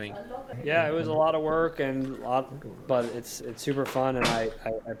they're doing. Yeah, it was a lot of work but it's super fun, and I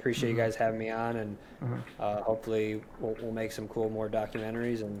appreciate you guys having me on, and hopefully we'll make some more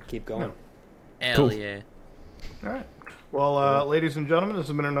documentaries and keep going. Hell Cool. yeah. All right. Well, ladies and gentlemen, this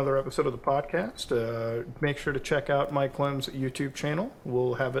has been another episode of the podcast. Make sure to check out Mike Clum's YouTube channel.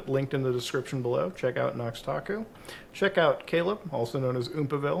 We'll have it linked in the description below. Check out Nox Taco. Check out Caleb, also known as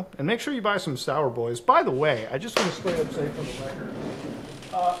Oompaville. And make sure you buy some Sour Boys. By the way, I just want to straight up say for the record,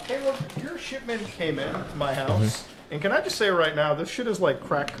 Caleb, your shipment came in to my house. And can I just say right now, this shit is like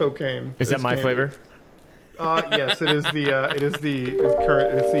crack cocaine. is that This my candy. flavor? Yes, it is the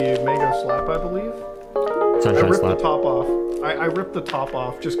mango slap, I believe. I Sunshine ripped slap. the top off. I ripped the top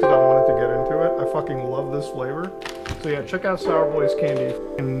off just because I wanted to get into it. I fucking love this flavor. So yeah, check out Sour Boys Candy.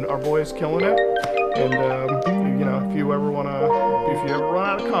 And our boy's killing it. And you know, if you ever run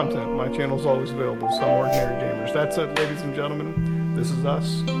out of content, my channel's always available. Some Ordinary Gamers. That's it, ladies and gentlemen. This is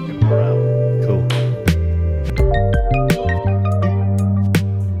us, and we're out.